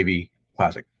the Navy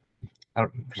Classic.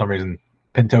 For some reason,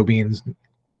 Pinto beans,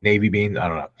 Navy beans, I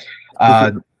don't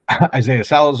know. Isaiah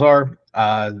Salazar,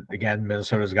 again,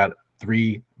 Minnesota's got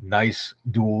 3 nice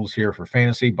duels here for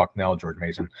fantasy: Bucknell, George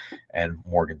Mason, and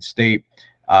Morgan State.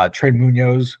 Trey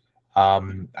Munoz,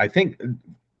 I think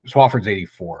Swafford's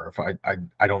 84. If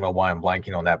I don't know why I'm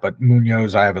blanking on that, but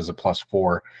Munoz I have as a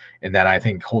 +4, and then I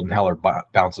think Holden Heller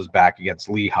bounces back against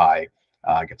Lehigh,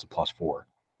 gets a +4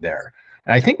 there.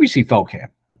 And I think we see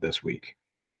Feldkamp this week.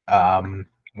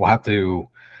 We'll have to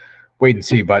wait and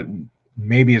see, but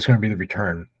maybe it's going to be the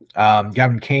return.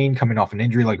 Gavin Kane, coming off an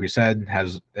injury, like we said,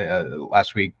 has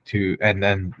last week and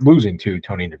then losing to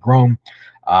Tony Negron.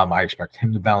 I expect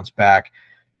him to bounce back.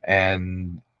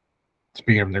 And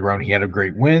speaking of Negron, he had a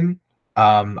great win.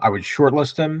 I would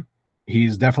shortlist him.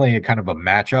 He's definitely a kind of a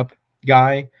matchup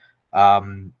guy.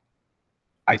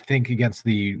 I think against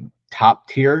the top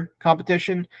tier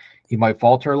competition, he might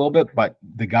falter a little bit, but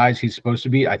the guys he's supposed to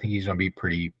beat, I think he's going to be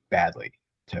pretty badly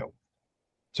too.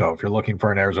 So if you're looking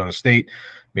for an Arizona State,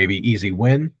 maybe easy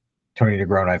win, Tony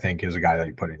Negron, I think, is a guy that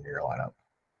you put in your lineup.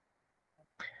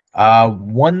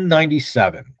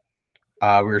 197. We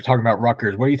were talking about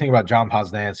Rutgers. What do you think about John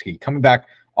Poznansky coming back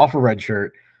off a red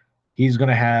shirt? He's going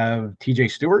to have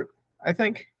TJ Stewart, I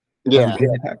think. Yeah.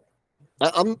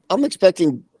 I'm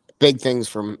expecting big things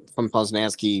from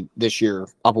Poznansky this year,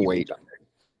 up a weight.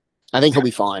 I think he'll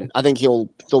be fine. I think he'll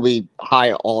be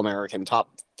high All-American, top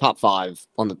 5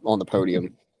 on the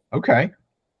podium. Okay,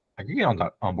 I can get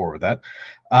on board with that.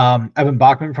 Evan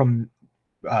Bachman from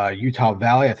Utah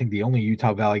Valley. I think the only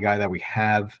Utah Valley guy that we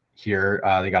have here.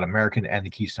 They got American and the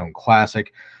Keystone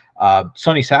Classic.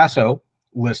 Sonny Sasso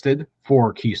listed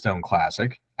for Keystone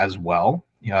Classic as well.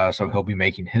 So he'll be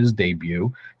making his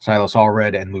debut. Silas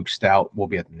Allred and Luke Stout will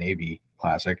be at the Navy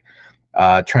Classic.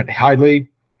 Trent Hidley,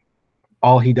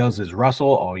 all he does is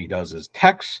wrestle. All he does is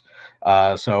text.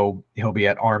 So he'll be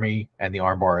at Army and the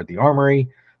Armbar at the Armory.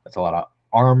 That's a lot of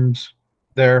arms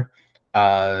there.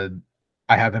 I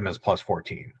have him as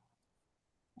 +14.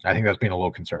 I think that's being a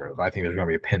little conservative. I think there's going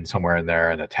to be a pin somewhere in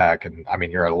there and a tech. And I mean,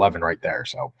 you're at 11 right there.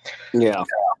 So yeah.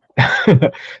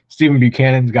 Stephen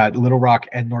Buchanan's got Little Rock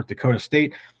and North Dakota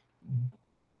State.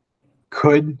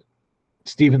 Could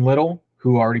Stephen Little,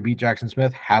 who already beat Jackson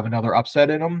Smith, have another upset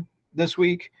in him this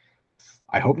week?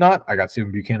 I hope not. I got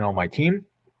Stephen Buchanan on my team.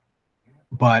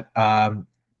 But,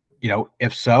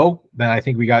 if so, then I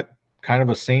think we got kind of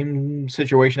the same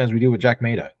situation as we do with Jack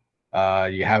Maida.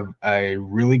 You have a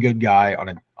really good guy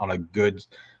on a good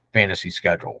fantasy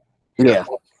schedule. Yeah.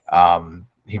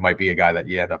 He might be a guy that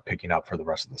you end up picking up for the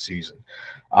rest of the season.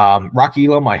 Rock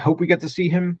Elam, I hope we get to see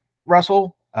him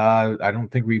wrestle. I don't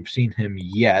think we've seen him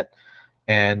yet.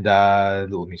 And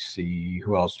let me see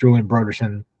who else. Julian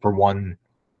Broderson for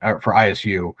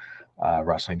ISU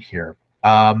wrestling here.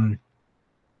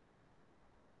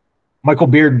 Michael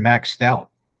Beard and Max Stout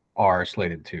are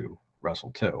slated to wrestle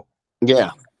too.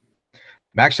 Yeah.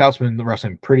 Max Stout's been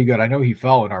wrestling pretty good. I know he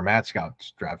fell in our Mad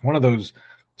Scouts draft. One of those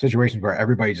situations where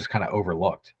everybody just kind of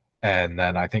overlooked. And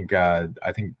then I think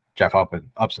Jeff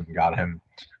Upson got him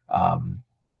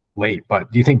late.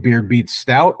 But do you think Beard beats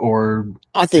Stout, or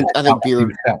I think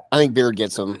Beard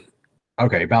gets him.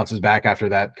 Okay, bounces back after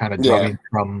that kind of drubbing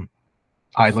from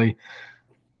Hidley.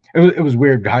 It was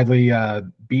weird.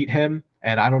 Hidley beat him,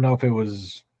 and I don't know if it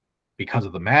was because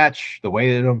of the match, the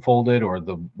way it unfolded, or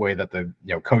the way that the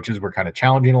coaches were kind of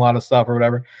challenging a lot of stuff or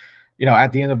whatever.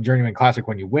 At the end of Journeyman Classic,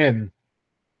 when you win,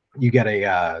 you get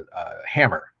a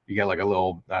hammer. You get like a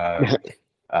little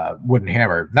wooden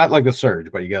hammer, not like the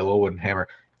Surge, but you get a little wooden hammer.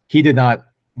 He did not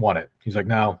want it. He's like,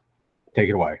 "No, take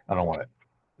it away. I don't want it."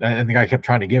 And the guy kept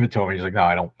trying to give it to him. He's like, "No,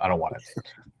 I don't want it."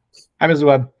 Hi, Mrs.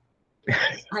 Webb.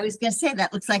 I was going to say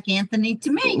that looks like Anthony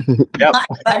to me. Yep. Hi,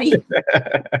 buddy.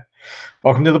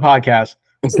 Welcome to the podcast.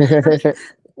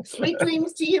 Sweet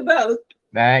dreams to you both.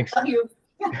 Thanks. Love you.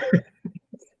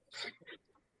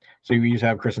 So we used to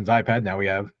have Kristen's iPad. Now we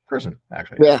have Kristen,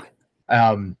 actually. Yeah.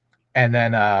 And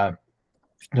then a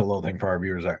little thing for our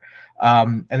viewers there.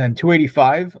 And then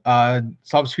 285,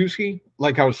 Slavskuski,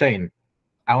 like I was saying,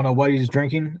 I don't know what he's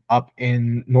drinking up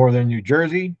in northern New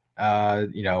Jersey.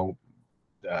 What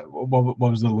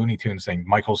was the Looney Tunes thing?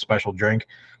 Michael's special drink,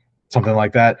 something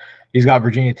like that. He's got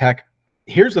Virginia Tech.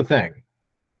 Here's the thing.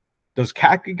 Does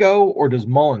Katka go or does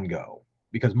Mullen go?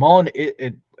 Because Mullen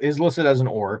it is listed as an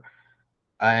or,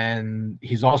 and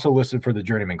he's also listed for the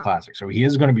Journeyman Classic. So he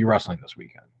is going to be wrestling this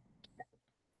weekend.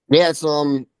 Yeah, it's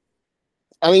I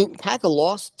mean, Katka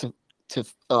lost to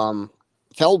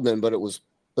Feldman, but it was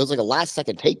like a last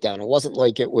second takedown. It wasn't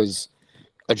like it was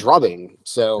a drubbing.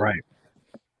 So right.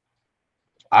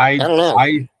 I don't know.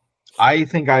 I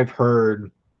think I've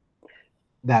heard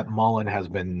that Mullen has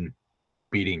been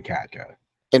beating Katka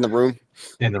in the room.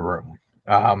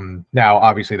 Now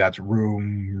obviously that's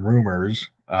rumors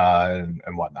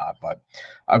and whatnot, but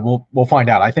we'll find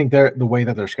out. I think the way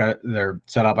that they're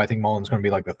set up, I think Mullen's going to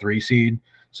be like the 3 seed.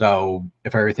 So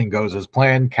if everything goes as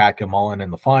planned, Katka, Mullen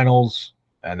in the finals,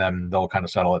 and then they'll kind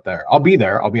of settle it there. I'll be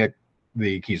there. I'll be at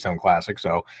the Keystone Classic,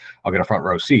 so I'll get a front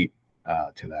row seat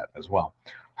to that as well.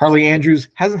 Harley Andrews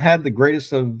hasn't had the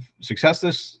greatest of success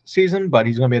this season, but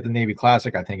he's going to be at the Navy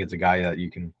Classic. I think it's a guy that you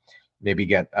can maybe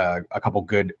get a couple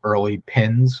good early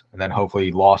pins and then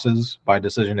hopefully losses by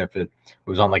decision if it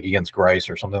was on like against Grice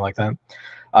or something like that.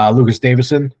 Lucas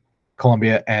Davison,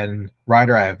 Columbia, and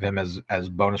Ryder, I have him as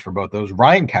bonus for both those.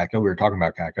 Ryan Katka, we were talking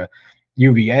about Katka,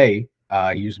 UVA,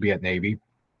 he used to be at Navy.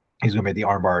 He's going to be at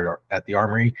the armbar at the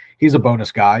Armory. He's a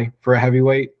bonus guy for a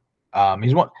heavyweight. I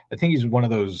think he's one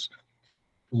of those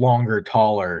longer,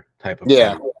 taller type of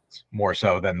heavyweights, more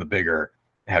so than the bigger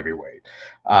heavyweight.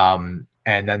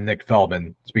 And then Nick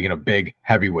Feldman, speaking of big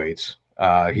heavyweights,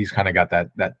 he's kind of got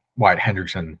that Wyatt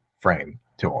Hendrickson frame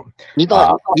to him. He's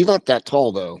not that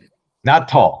tall though. Not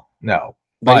tall, no.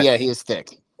 But yeah, he is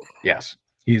thick. Yes,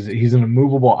 he's an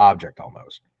immovable object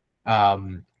almost.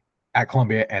 At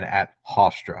Columbia and at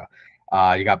Hofstra.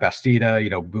 You got Bastida,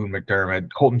 Boone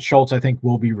McDermott. Colton Schultz, I think,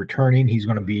 will be returning. He's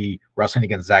going to be wrestling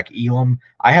against Zach Elam.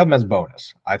 I have him as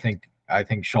bonus. I think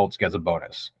Schultz gets a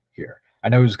bonus here. I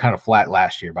know he was kind of flat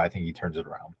last year, but I think he turns it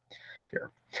around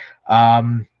here.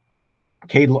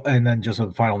 Cade, and then just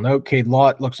a final note, Cade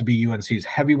Lott looks to be UNC's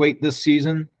heavyweight this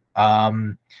season.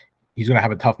 He's going to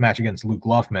have a tough match against Luke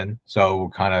Luffman, so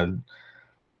kind of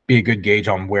be a good gauge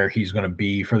on where he's going to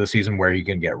be for the season, where he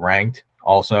can get ranked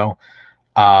also.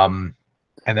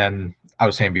 And then I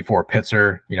was saying before,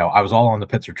 Pitzer, I was all on the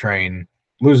Pitzer train,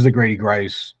 loses to Grady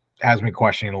Grice, has me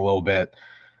questioning a little bit.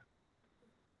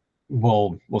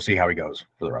 We'll see how he goes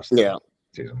for the rest of the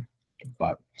season.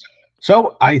 But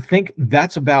so I think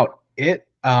that's about it.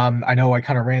 I know I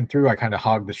kind of ran through, I kind of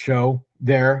hogged the show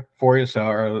there for you,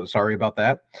 so sorry about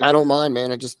that. I don't mind,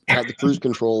 man. I just had the cruise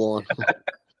control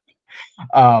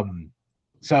on.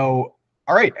 So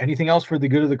all right, anything else for the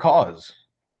good of the cause?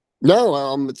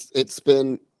 No, it's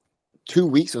been 2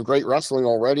 weeks of great wrestling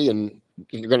already, and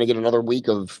you're going to get another week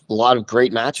of a lot of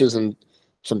great matches and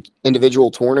some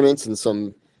individual tournaments and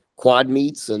some quad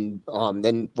meets, and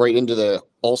then right into the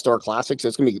AllStar Classic. So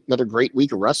it's going to be another great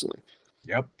week of wrestling.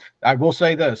 Yep. I will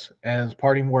say this as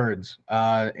parting words.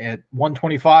 At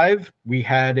 125, we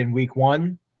had in week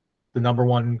 1 the number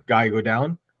 1 guy go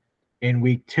down. In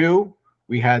week 2,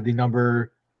 we had the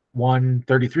number 1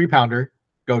 33-pounder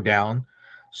go down.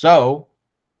 So,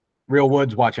 Real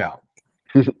Woods, watch out.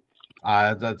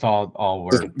 That's all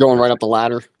we're just going right up the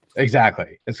ladder.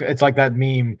 Exactly. It's like that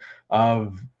meme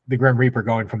of the Grim Reaper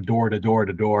going from door to door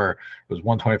to door. It was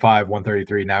 125,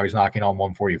 133. Now he's knocking on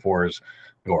 144's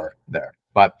door there.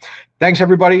 But thanks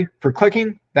everybody for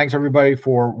clicking. Thanks everybody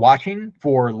for watching,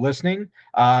 for listening.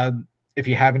 If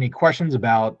you have any questions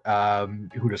about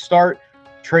who to start,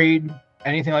 trade,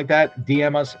 anything like that,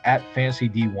 DM us at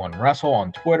FantasyD1Wrestle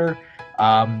on Twitter.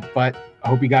 But I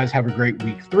hope you guys have a great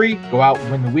week 3. Go out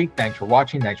and win the week. Thanks for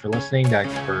watching. Thanks for listening.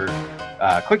 Thanks for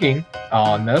clicking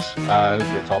on this.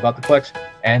 It's all about the clicks.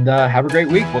 And have a great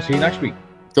week. We'll see you next week.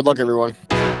 Good luck, everyone.